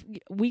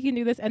 We can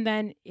do this, and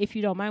then if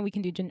you don't mind, we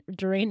can do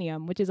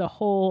Geranium, which is a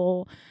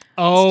whole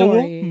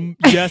story.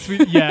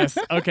 Yes.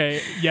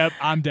 Okay. Yep.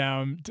 I'm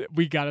down.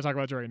 We got to talk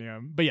about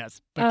Geranium. But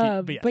yes.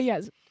 But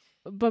yes.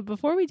 But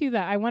before we do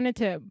that, I wanted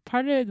to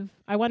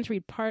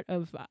read part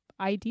of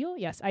Ideal.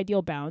 Yes,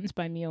 Ideal Bounds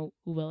by Mia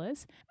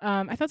Willis.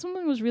 I thought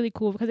something was really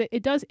cool because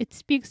it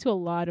speaks to a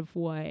lot of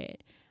what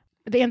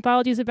the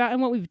anthology is about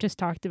and what we've just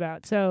talked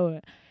about.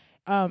 So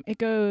it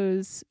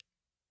goes,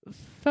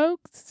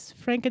 folks,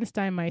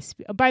 Frankenstein,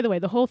 by the way,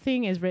 the whole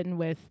thing is written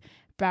with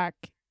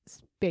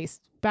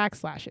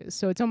backslashes.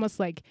 So it's almost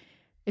like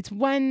it's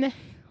one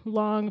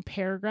long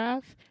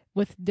paragraph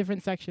with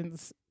different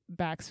sections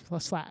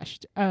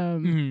backslashed.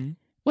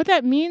 What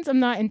that means, I'm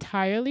not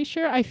entirely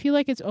sure. I feel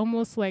like it's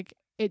almost like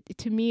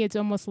to me, it's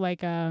almost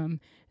like none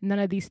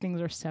of these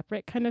things are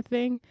separate kind of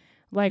thing.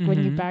 Like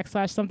when you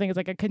backslash something, it's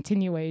like a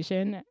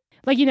continuation.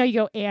 Like, you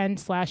go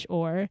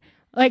and/or.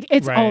 Like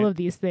it's all of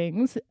these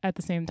things at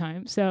the same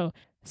time. So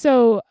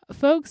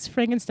folks,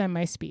 Frankenstein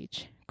my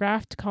speech.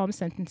 Graft calm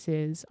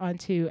sentences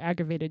onto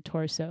aggravated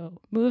torso.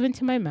 Move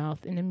into my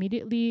mouth and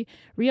immediately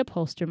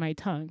reupholster my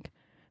tongue.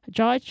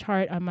 Draw a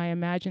chart on my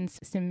imagined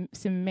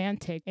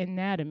semantic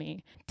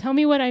anatomy. Tell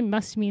me what I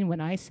must mean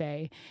when I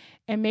say,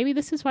 and maybe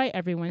this is why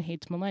everyone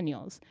hates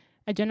millennials.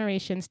 A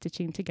generation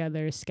stitching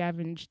together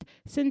scavenged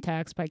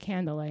syntax by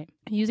candlelight,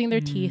 using their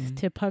teeth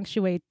to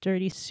punctuate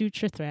dirty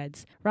suture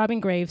threads,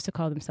 robbing graves to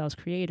call themselves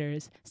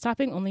creators,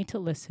 stopping only to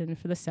listen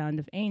for the sound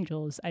of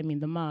angels, I mean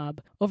the mob,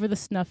 over the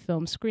snuff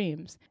film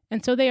screams.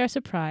 And so they are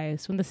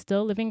surprised when the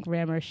still living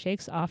grammar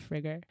shakes off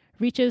rigor,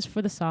 reaches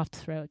for the soft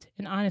throat,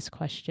 an honest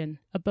question,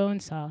 a bone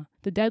saw,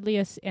 the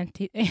deadliest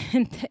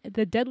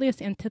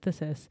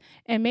antithesis,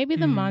 and maybe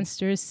the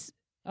monster's.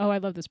 Oh, I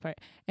love this part.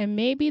 And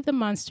maybe the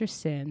monster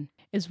sin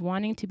is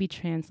wanting to be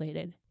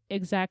translated,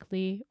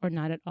 exactly or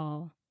not at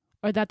all.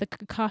 Or that the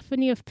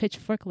cacophony of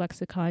pitchfork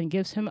lexicon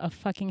gives him a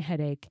fucking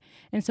headache,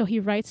 and so he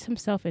writes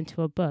himself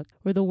into a book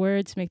where the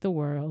words make the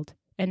world,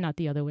 and not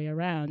the other way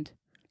around.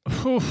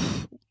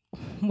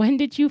 When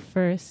did you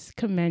first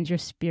commend your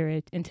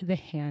spirit into the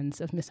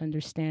hands of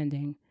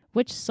misunderstanding?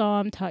 Which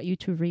psalm taught you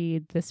to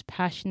read this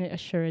passionate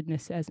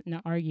assuredness as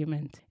an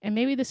argument? And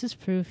maybe this is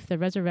proof that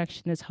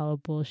resurrection is hollow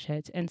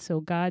bullshit, and so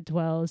God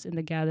dwells in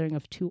the gathering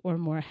of two or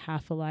more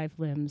half-alive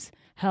limbs,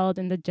 held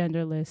in the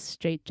genderless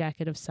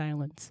straitjacket of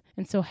silence.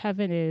 And so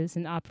heaven is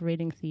an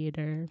operating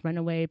theater,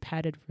 runaway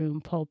padded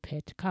room,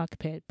 pulpit,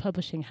 cockpit,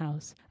 publishing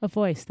house, a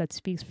voice that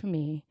speaks for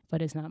me,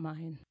 but is not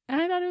mine. And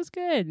I thought it was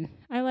good.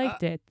 I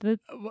liked it.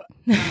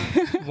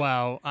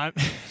 Wow. I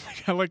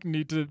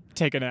need to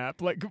take a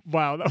nap. Like,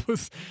 wow, that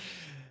was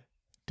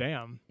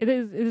damn. It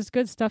is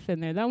good stuff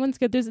in there. That one's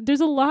good.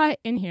 There's a lot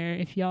in here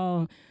if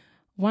y'all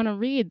want to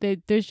read.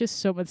 There's just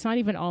so much. It's not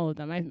even all of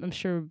them. I'm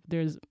sure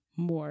there's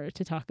more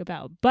to talk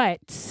about.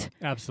 But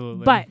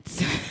absolutely.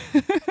 But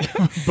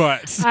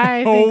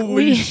I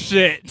holy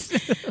shit.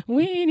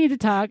 We need to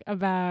talk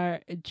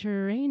about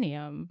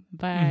Geranium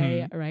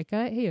by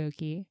Rika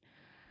Aoki.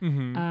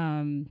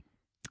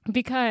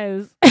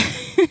 Because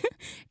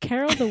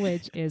Carol the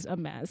Witch is a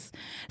mess.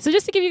 So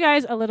just to give you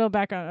guys a little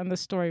background on the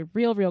story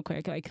real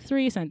quick, like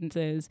 3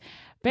 sentences.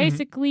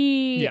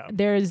 Basically,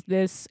 there's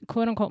this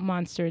quote-unquote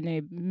monster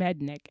named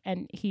Mednick,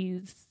 and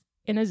he's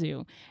in a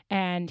zoo,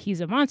 and he's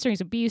a monster,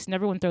 he's a beast, and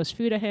everyone throws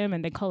food at him,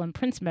 and they call him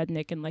Prince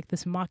Mednick in like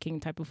this mocking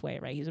type of way,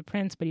 right? He's a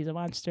prince, but he's a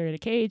monster in a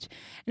cage,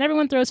 and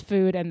everyone throws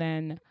food, and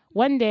then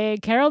one day,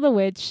 Carol the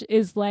witch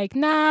is like,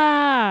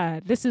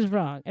 nah, this is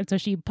wrong. And so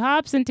she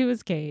pops into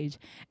his cage,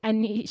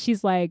 and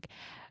she's like,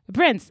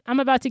 Prince, I'm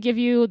about to give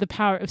you the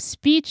power of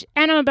speech,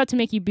 and I'm about to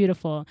make you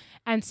beautiful.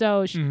 And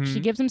so she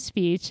gives him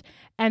speech,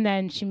 and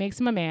then she makes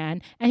him a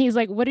man. And he's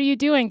like, what are you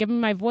doing? Give me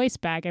my voice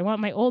back. I want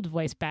my old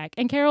voice back.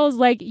 And Carol's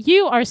like,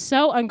 you are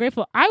so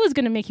ungrateful. I was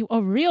going to make you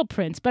a real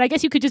prince, but I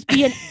guess you could just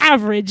be an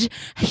average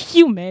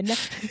human.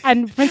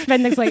 And Prince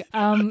Mednick's like,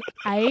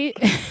 I...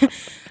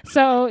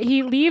 So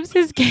he leaves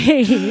his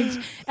cage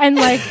and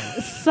like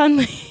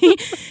suddenly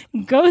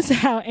goes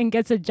out and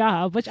gets a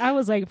job, which I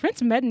was like,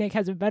 Prince Mednick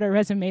has a better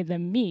resume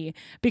than me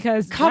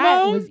because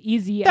was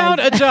easy. Found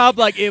a job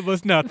like it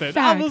was nothing.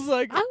 Fact. I was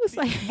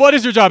like, what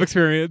is your job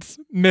experience,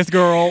 Miss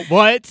Girl?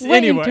 What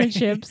anyway?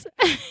 Internships.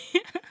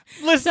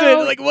 Listen,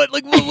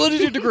 what is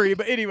your degree?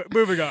 But anyway,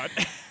 moving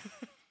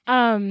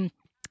on.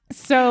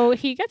 So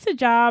he gets a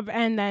job,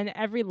 and then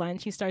every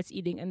lunch he starts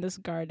eating in this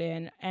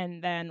garden.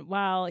 And then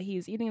while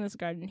he's eating in this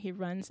garden, he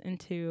runs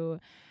into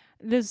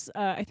this,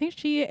 I think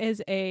she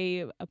is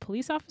a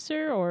police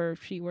officer, or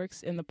she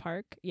works in the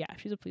park. Yeah,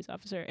 she's a police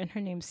officer, and her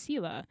name's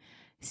Seela,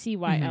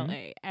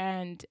 Cyla.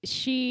 And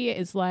she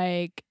is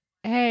like,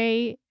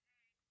 hey,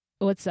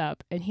 what's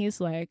up? And he's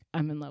like,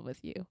 I'm in love with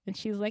you. And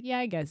she's like, yeah,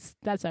 I guess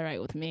that's all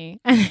right with me.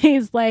 And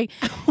he's like,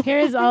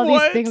 here's all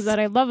these things that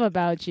I love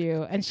about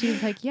you. And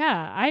she's like,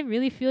 yeah, I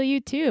really feel you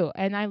too.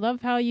 And I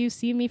love how you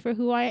see me for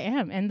who I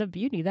am and the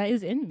beauty that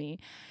is in me.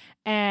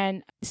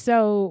 And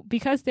so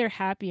because they're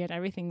happy and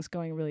everything's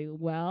going really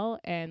well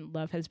and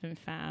love has been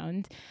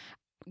found,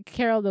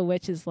 Carol the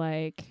witch is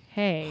like,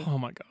 hey, oh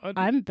my God,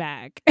 I'm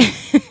back.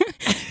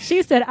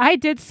 She said, I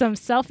did some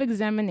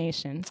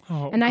self-examination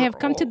and I have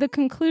come to the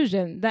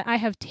conclusion that I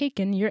have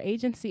taken your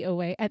agency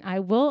away and I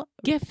will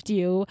gift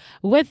you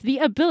with the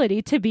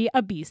ability to be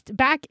a beast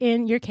back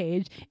in your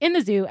cage in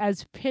the zoo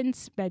as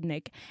Prince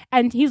Mednick.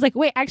 And he's like,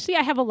 wait, actually,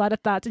 I have a lot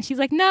of thoughts. And she's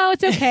like, no,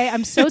 it's okay.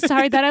 I'm so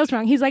sorry that I was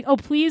wrong. He's like, oh,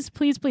 please,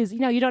 please, please. You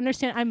know, you don't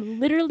understand. I'm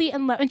literally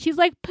in love. And she's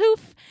like,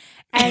 poof.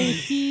 And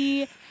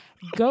he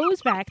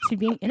goes back to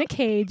being in a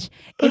cage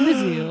in the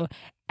zoo.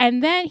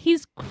 And then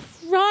he's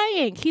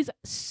crying. He's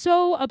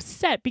so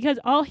upset because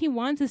all he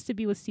wants is to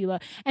be with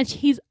Seela. And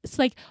it's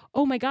like,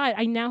 oh my God,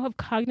 I now have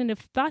cognitive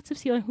thoughts of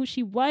Seela and who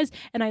she was.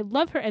 And I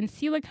love her. And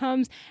Seela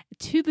comes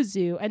to the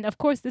zoo. And of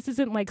course, this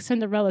isn't like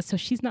Cinderella. So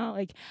she's not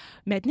like,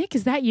 Mednick,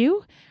 is that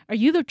you? Are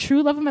you the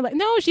true love of my life?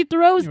 No, she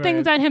throws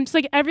things at him just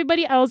like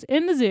everybody else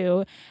in the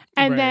zoo.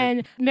 And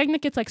then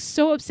Mednick gets like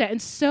so upset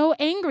and so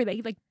angry that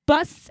he like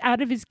busts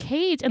out of his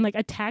cage and like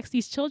attacks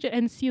these children.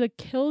 And Seela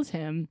kills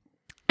him.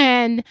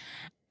 And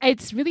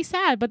it's really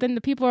sad, but then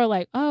the people are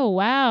like, oh,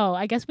 wow,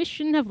 I guess we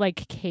shouldn't have,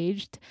 like,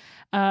 caged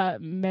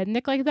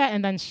Mednick like that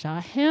and then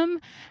shot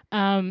him.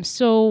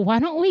 So why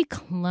don't we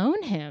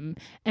clone him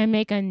and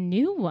make a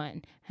new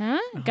one? Huh?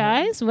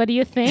 Guys, what do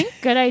you think?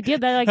 Good idea.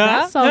 That, like,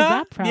 that solves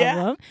that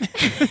problem.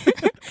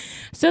 Yeah.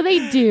 So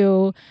they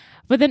do.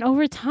 But then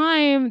over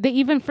time, they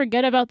even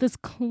forget about this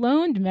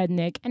cloned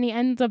Mednick, and he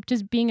ends up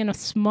just being in a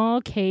small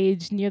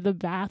cage near the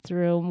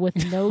bathroom with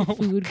no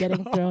food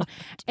getting thrown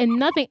and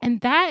nothing.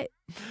 And that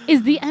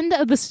is the end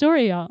of the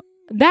story, y'all.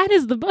 That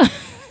is the book.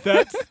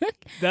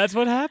 That's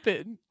what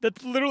happened.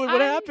 That's literally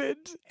what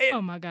happened.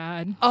 Oh my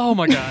God. Oh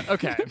my God.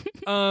 Okay.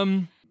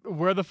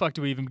 Where the fuck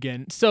do we even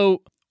begin?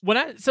 So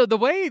the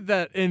way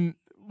that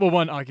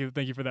Aki,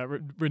 thank you for that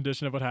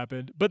rendition of what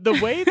happened. But the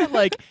way that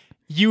like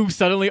you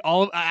suddenly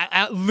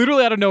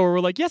literally out of nowhere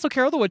were like, yeah, so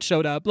Carol the witch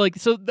showed up. Like,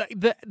 so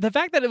the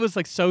fact that it was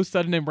like so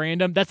sudden and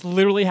random, that's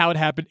literally how it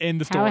happened in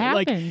the story.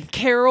 Like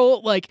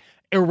Carol, like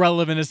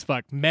irrelevant as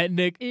fuck.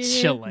 Mednick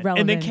chilling.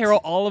 And then Carol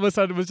all of a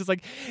sudden was just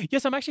like,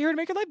 yes, I'm actually here to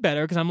make your life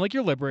better because I'm like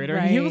your liberator.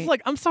 Right. And he was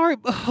like, I'm sorry,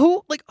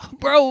 who? Like,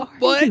 bro,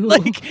 what?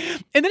 Like,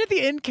 and then at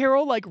the end,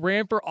 Carol like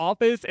ran for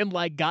office and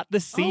like got the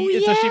seat.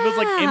 And so she was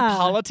like in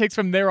politics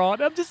from there on.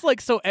 I'm just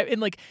like, so,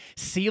 and like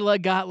Seela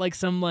got like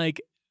some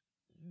like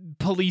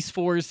police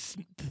force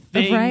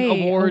thing,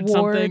 award,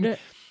 something.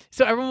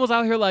 So everyone was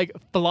out here like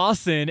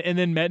flossing, and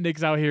then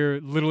Mednick's out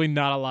here literally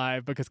not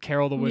alive because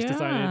Carol the witch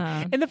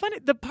decided. And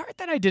the part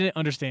that I didn't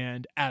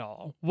understand at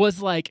all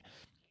was like,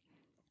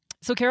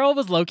 so Carol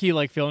was low key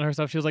like feeling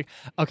herself. She was like,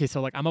 okay,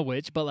 so like I'm a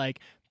witch, but like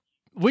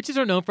witches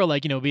are known for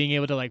like, you know, being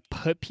able to like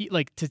put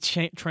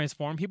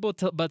transform people,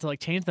 but to like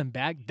change them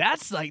back.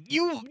 That's like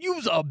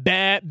you's a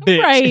bad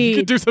bitch. Right. You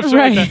could do some shit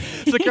like that.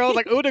 So Carol's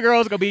like, oh, the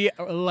girl's gonna be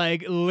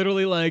like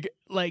literally like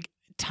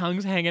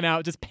tongues hanging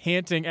out, just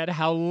panting at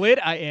how lit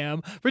I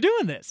am for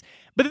doing this.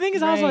 But the thing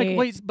is, I was like,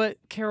 wait, but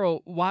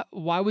Carol,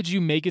 why would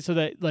you make it so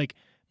that like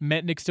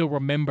Mednick still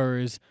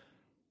remembers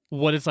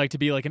what it's like to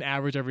be like an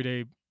average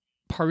everyday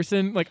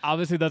person? Like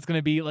obviously that's going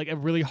to be like a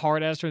really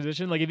hard ass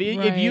transition. Like if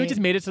you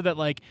just made it so that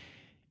like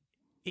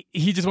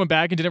he just went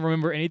back and didn't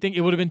remember anything,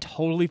 it would have been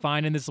totally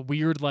fine in this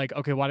weird like,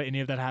 okay, why did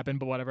any of that happen?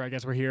 But whatever, I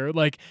guess we're here.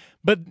 Like,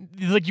 but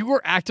like you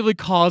were actively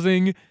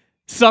causing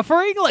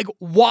suffering? Like,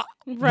 why?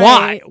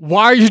 Right.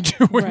 Why are you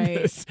doing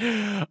Right. this?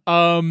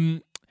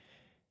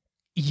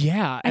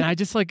 Yeah, and I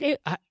just like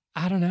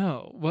I don't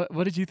know.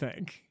 What did you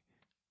think?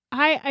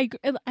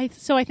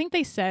 So I think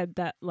they said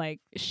that like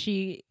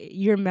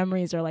your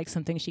memories are like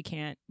something she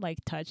can't like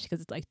touch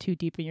because it's like too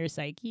deep in your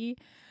psyche.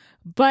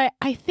 But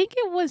I think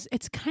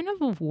it's kind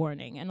of a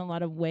warning in a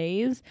lot of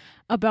ways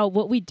about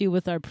what we do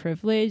with our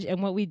privilege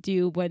and what we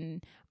do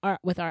with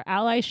our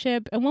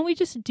allyship and what we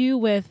just do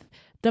with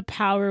the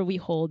power we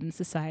hold in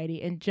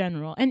society in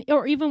general, and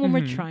or even when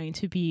we're trying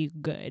to be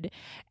good.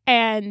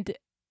 And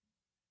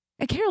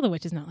Carol the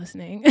Witch is not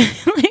listening.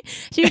 Like,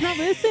 she's not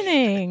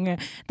listening.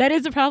 That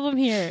is the problem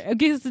here.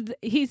 Because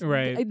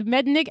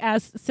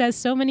Mednick says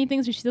so many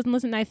things where she doesn't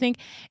listen. I think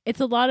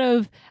it's in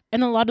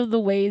a lot of the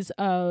ways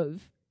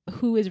of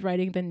who is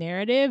writing the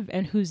narrative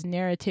and whose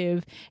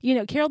narrative.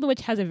 Carol the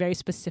Witch has a very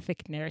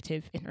specific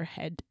narrative in her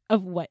head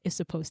of what is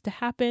supposed to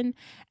happen,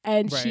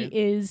 and she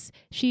is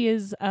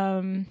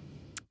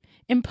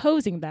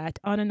imposing that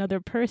on another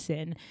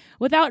person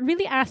without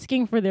really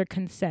asking for their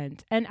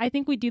consent. And I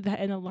think we do that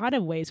in a lot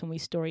of ways when we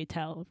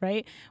storytell,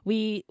 right?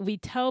 We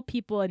tell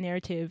people a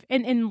narrative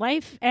in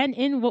life and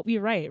in what we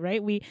write,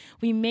 right? We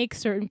make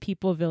certain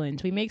people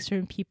villains, we make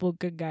certain people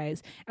good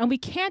guys, and we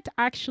can't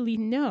actually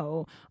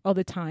know all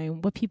the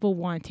time what people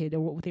wanted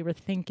or what they were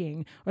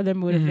thinking or their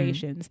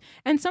motivations.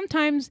 And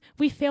sometimes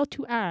we fail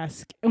to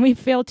ask and we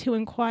fail to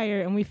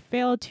inquire and we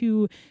fail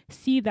to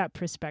see that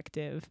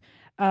perspective.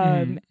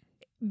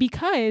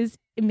 Because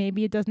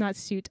maybe it does not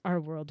suit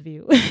our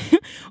worldview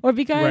or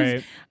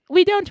because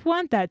we don't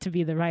want that to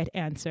be the right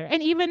answer.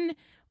 And even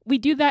we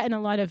do that in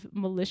a lot of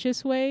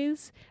malicious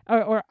ways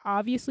or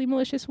obviously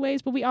malicious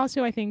ways. But we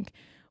also, I think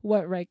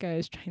what Rika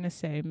is trying to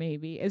say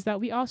maybe is that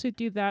we also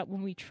do that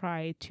when we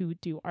try to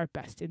do our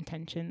best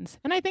intentions.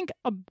 And I think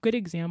a good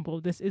example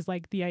of this is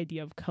like the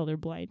idea of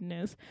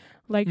colorblindness,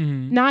 like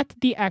not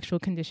the actual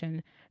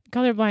condition.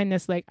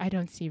 Colorblindness, like I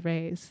don't see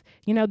rays.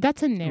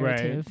 That's a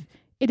narrative. Right.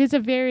 It is a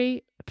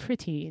very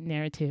pretty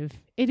narrative.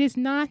 It is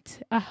not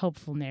a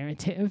helpful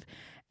narrative.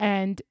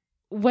 And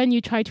when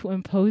you try to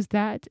impose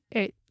that,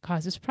 it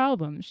causes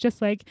problems.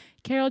 Just like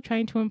Carol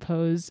trying to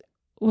impose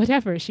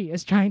whatever she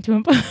is trying to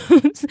impose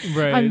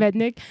on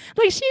Mednick.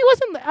 Like she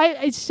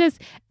wasn't,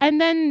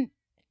 and then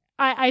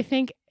I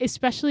think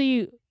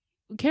especially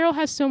Carol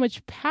has so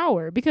much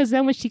power because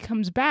then when she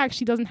comes back,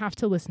 she doesn't have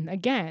to listen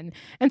again.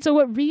 And so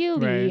what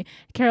really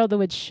Carol the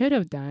Witch should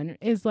have done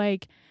is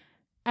like,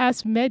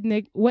 ask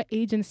Mednick, what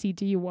agency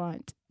do you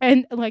want?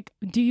 And like,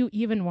 do you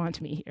even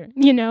want me here?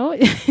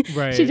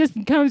 She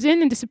just comes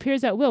in and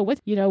disappears at will.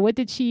 What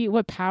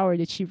power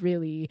did she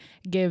really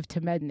give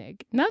to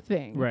Mednick?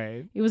 Nothing.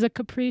 Right. It was a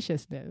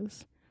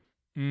capriciousness.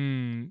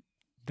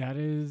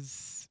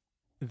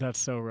 That's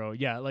so real.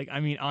 Yeah. Like,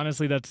 I mean,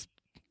 honestly,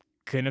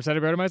 couldn't have said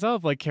it better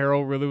myself. Like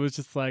Carol really was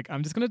just like,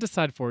 I'm just going to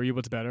decide for you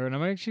what's better. And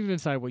I'm actually going to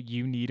decide what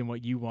you need and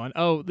what you want.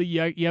 Oh,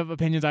 you have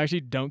opinions. I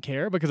actually don't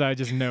care because I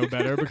just know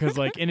better because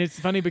like, and it's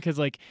funny because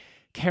like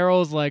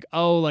Carol's like,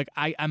 oh, like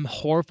I'm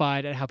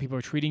horrified at how people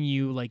are treating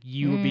you, like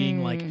you are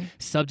being like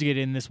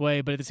subjugated in this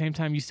way. But at the same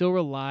time, you still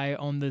rely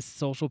on this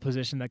social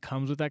position that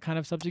comes with that kind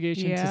of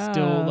subjugation to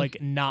still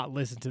like not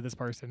listen to this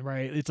person,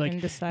 right? It's like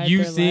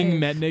you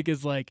seeing Mednick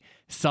as like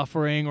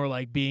suffering or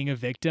like being a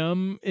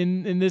victim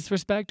in this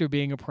respect or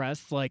being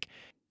oppressed, like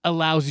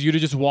allows you to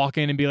just walk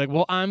in and be like,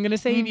 well, I'm gonna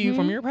save you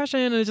from your oppression,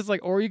 and it's just like,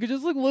 or you could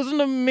just like listen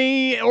to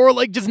me, or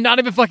like just not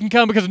even fucking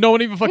come because no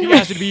one even fucking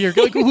asked you to be here.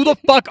 Like, who the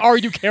fuck are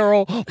you,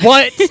 Carol?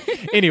 What?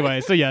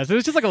 Anyway, so yeah, so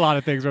it's just like a lot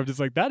of things where I'm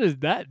just like, that is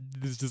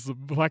just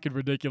fucking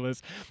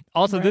ridiculous.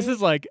 Also, this is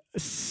like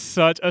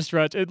such a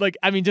stretch. It, like,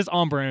 I mean, just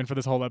on brand for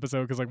this whole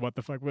episode because like, what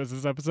the fuck was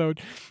this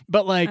episode?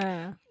 But like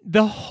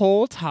the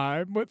whole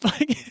time with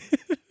like.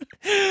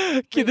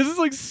 Okay, this is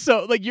like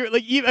so like you're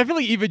like I feel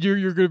like even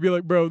you're gonna be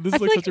like, bro, this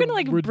is like such a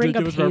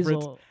ridiculous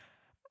reference.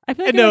 I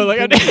feel like no,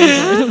 like I'm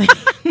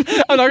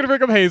not gonna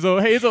bring up Hazel.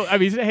 I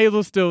mean,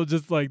 Hazel's still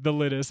just like the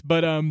littest.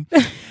 But also,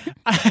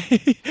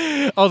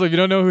 if you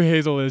don't know who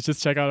Hazel is,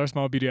 just check out our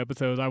Small Beauty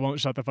episodes. I won't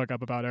shut the fuck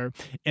up about her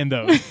in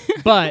those.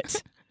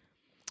 But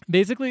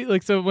basically,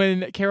 like, so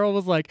when Carol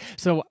was like,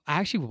 so I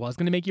actually was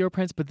going to make you a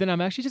prince, but then I'm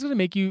actually just going to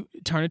make you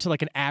turn into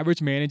like an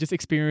average man and just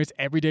experience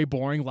everyday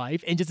boring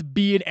life and just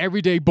be an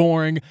everyday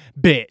boring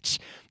bitch.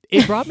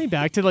 It brought me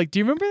back to like, do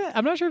you remember that?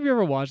 I'm not sure if you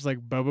ever watched like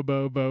Bo,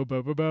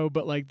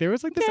 but like there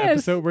was like this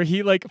episode where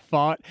he like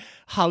fought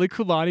Holly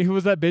Kulani, who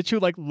was that bitch who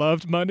like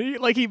loved money.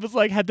 Like he was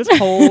like had this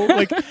whole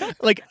like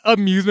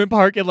amusement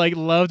park and like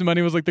loved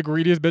money, was like the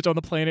greediest bitch on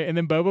the planet. And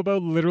then Bo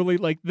literally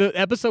like the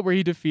episode where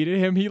he defeated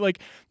him, he like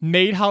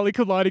made Holly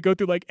Kulani go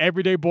through like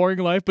everyday boring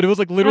life, but it was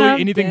like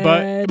literally anything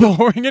but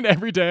boring and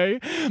everyday.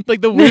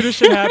 Like the weirdest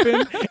shit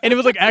happened, and it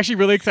was like actually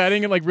really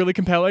exciting and like really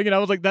compelling. And I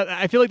was like, that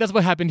I feel like that's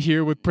what happened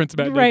here with Prince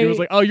Mednick. Right. It was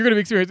like, oh, you're gonna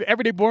experience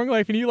everyday boring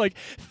life, and he like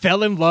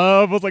fell in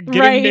love, was like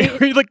getting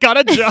married, like got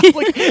a job,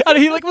 like and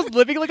he like was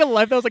living like a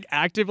life that was like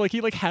active, like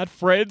he like had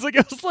friends, like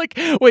it was like,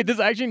 wait, this is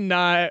actually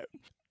not.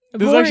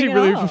 This is actually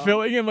really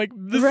fulfilling, and like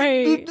this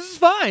is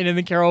fine. And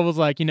then Carol was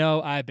like,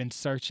 I've been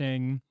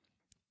searching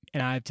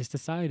and I've just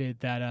decided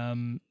that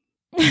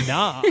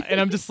nah. And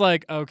I'm just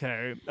like,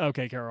 okay,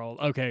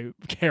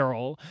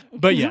 Carol.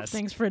 But yes.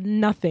 Thanks for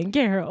nothing,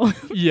 Carol.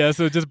 Yeah,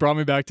 so it just brought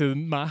me back to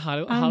my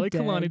Holly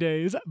dead. Kalani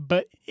days.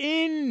 But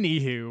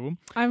anywho,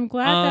 I'm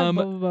glad that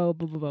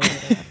Bobo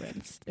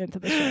referenced into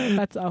the show.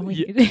 That's all we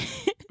need.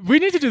 We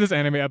need to do this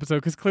anime episode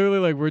because clearly,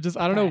 like, we're just,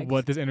 I don't know Facts.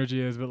 what this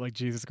energy is, but like,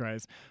 Jesus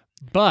Christ.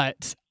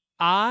 But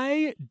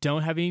I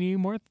don't have any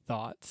more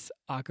thoughts.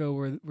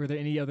 Akko, were there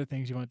any other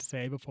things you want to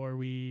say before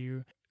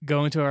we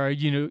go into our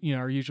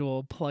our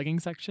usual plugging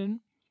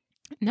section?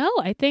 No,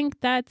 I think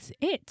that's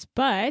it.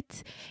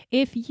 But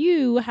if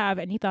you have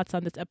any thoughts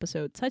on this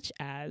episode, such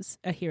as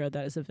a hero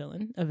that is a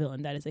villain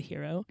that is a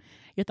hero,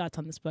 your thoughts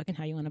on this book and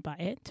how you want to buy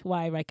it,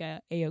 why Rika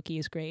Aoki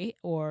is great,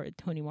 or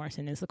Toni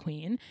Morrison is the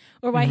queen,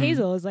 or why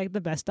Hazel is like the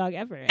best dog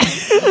ever.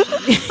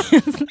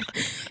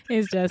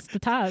 Is just the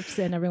tops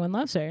and everyone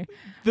loves her.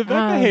 The fact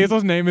that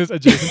Hazel's name is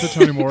adjacent to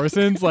Toni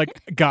Morrison's, like,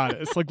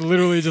 goddess. Like,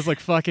 literally just like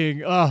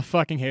fucking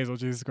Hazel,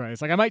 Jesus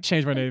Christ. Like, I might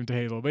change my name to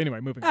Hazel, but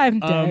anyway, moving on. I'm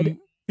dead.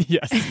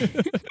 Yes.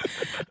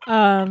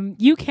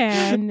 You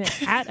can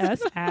at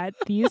us at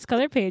these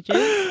color pages,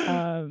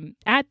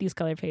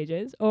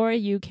 or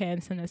you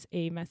can send us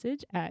a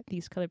message at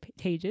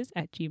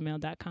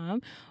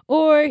thesecolorpages@gmail.com,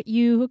 or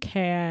you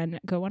can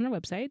go on our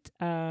website,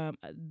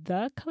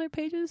 the color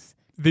pages.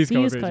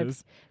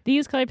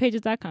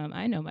 Thesecolorpages.com.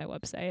 I know my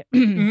website.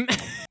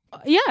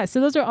 Yeah, so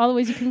those are all the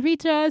ways you can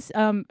reach us.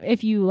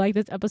 If you like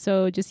this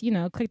episode, just,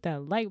 click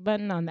that like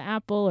button on the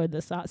Apple or the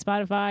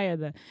Spotify or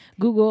the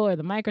Google or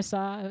the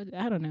Microsoft.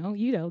 I don't know.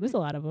 There's a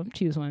lot of them.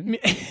 Choose one.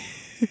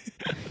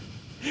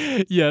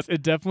 Yes,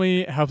 it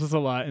definitely helps us a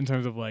lot in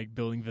terms of like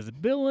building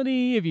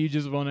visibility. If you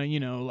just want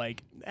to,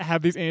 like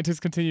have these antics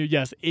continue,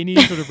 yes, any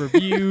sort of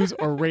reviews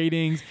or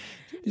ratings,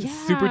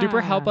 super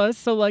duper help us.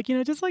 So like,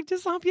 just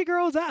help your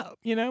girls out.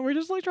 We're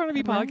just like trying to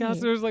be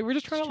podcasters. Like we're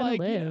just trying to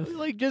live.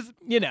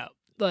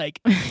 Like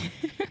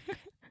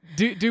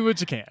do what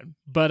you can.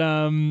 But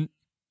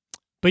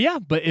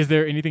is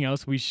there anything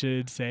else we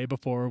should say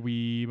before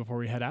we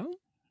head out?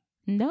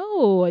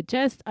 No,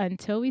 just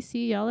until we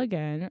see y'all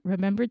again,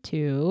 remember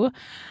to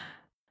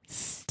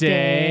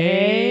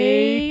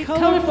stay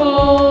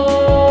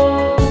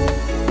colorful.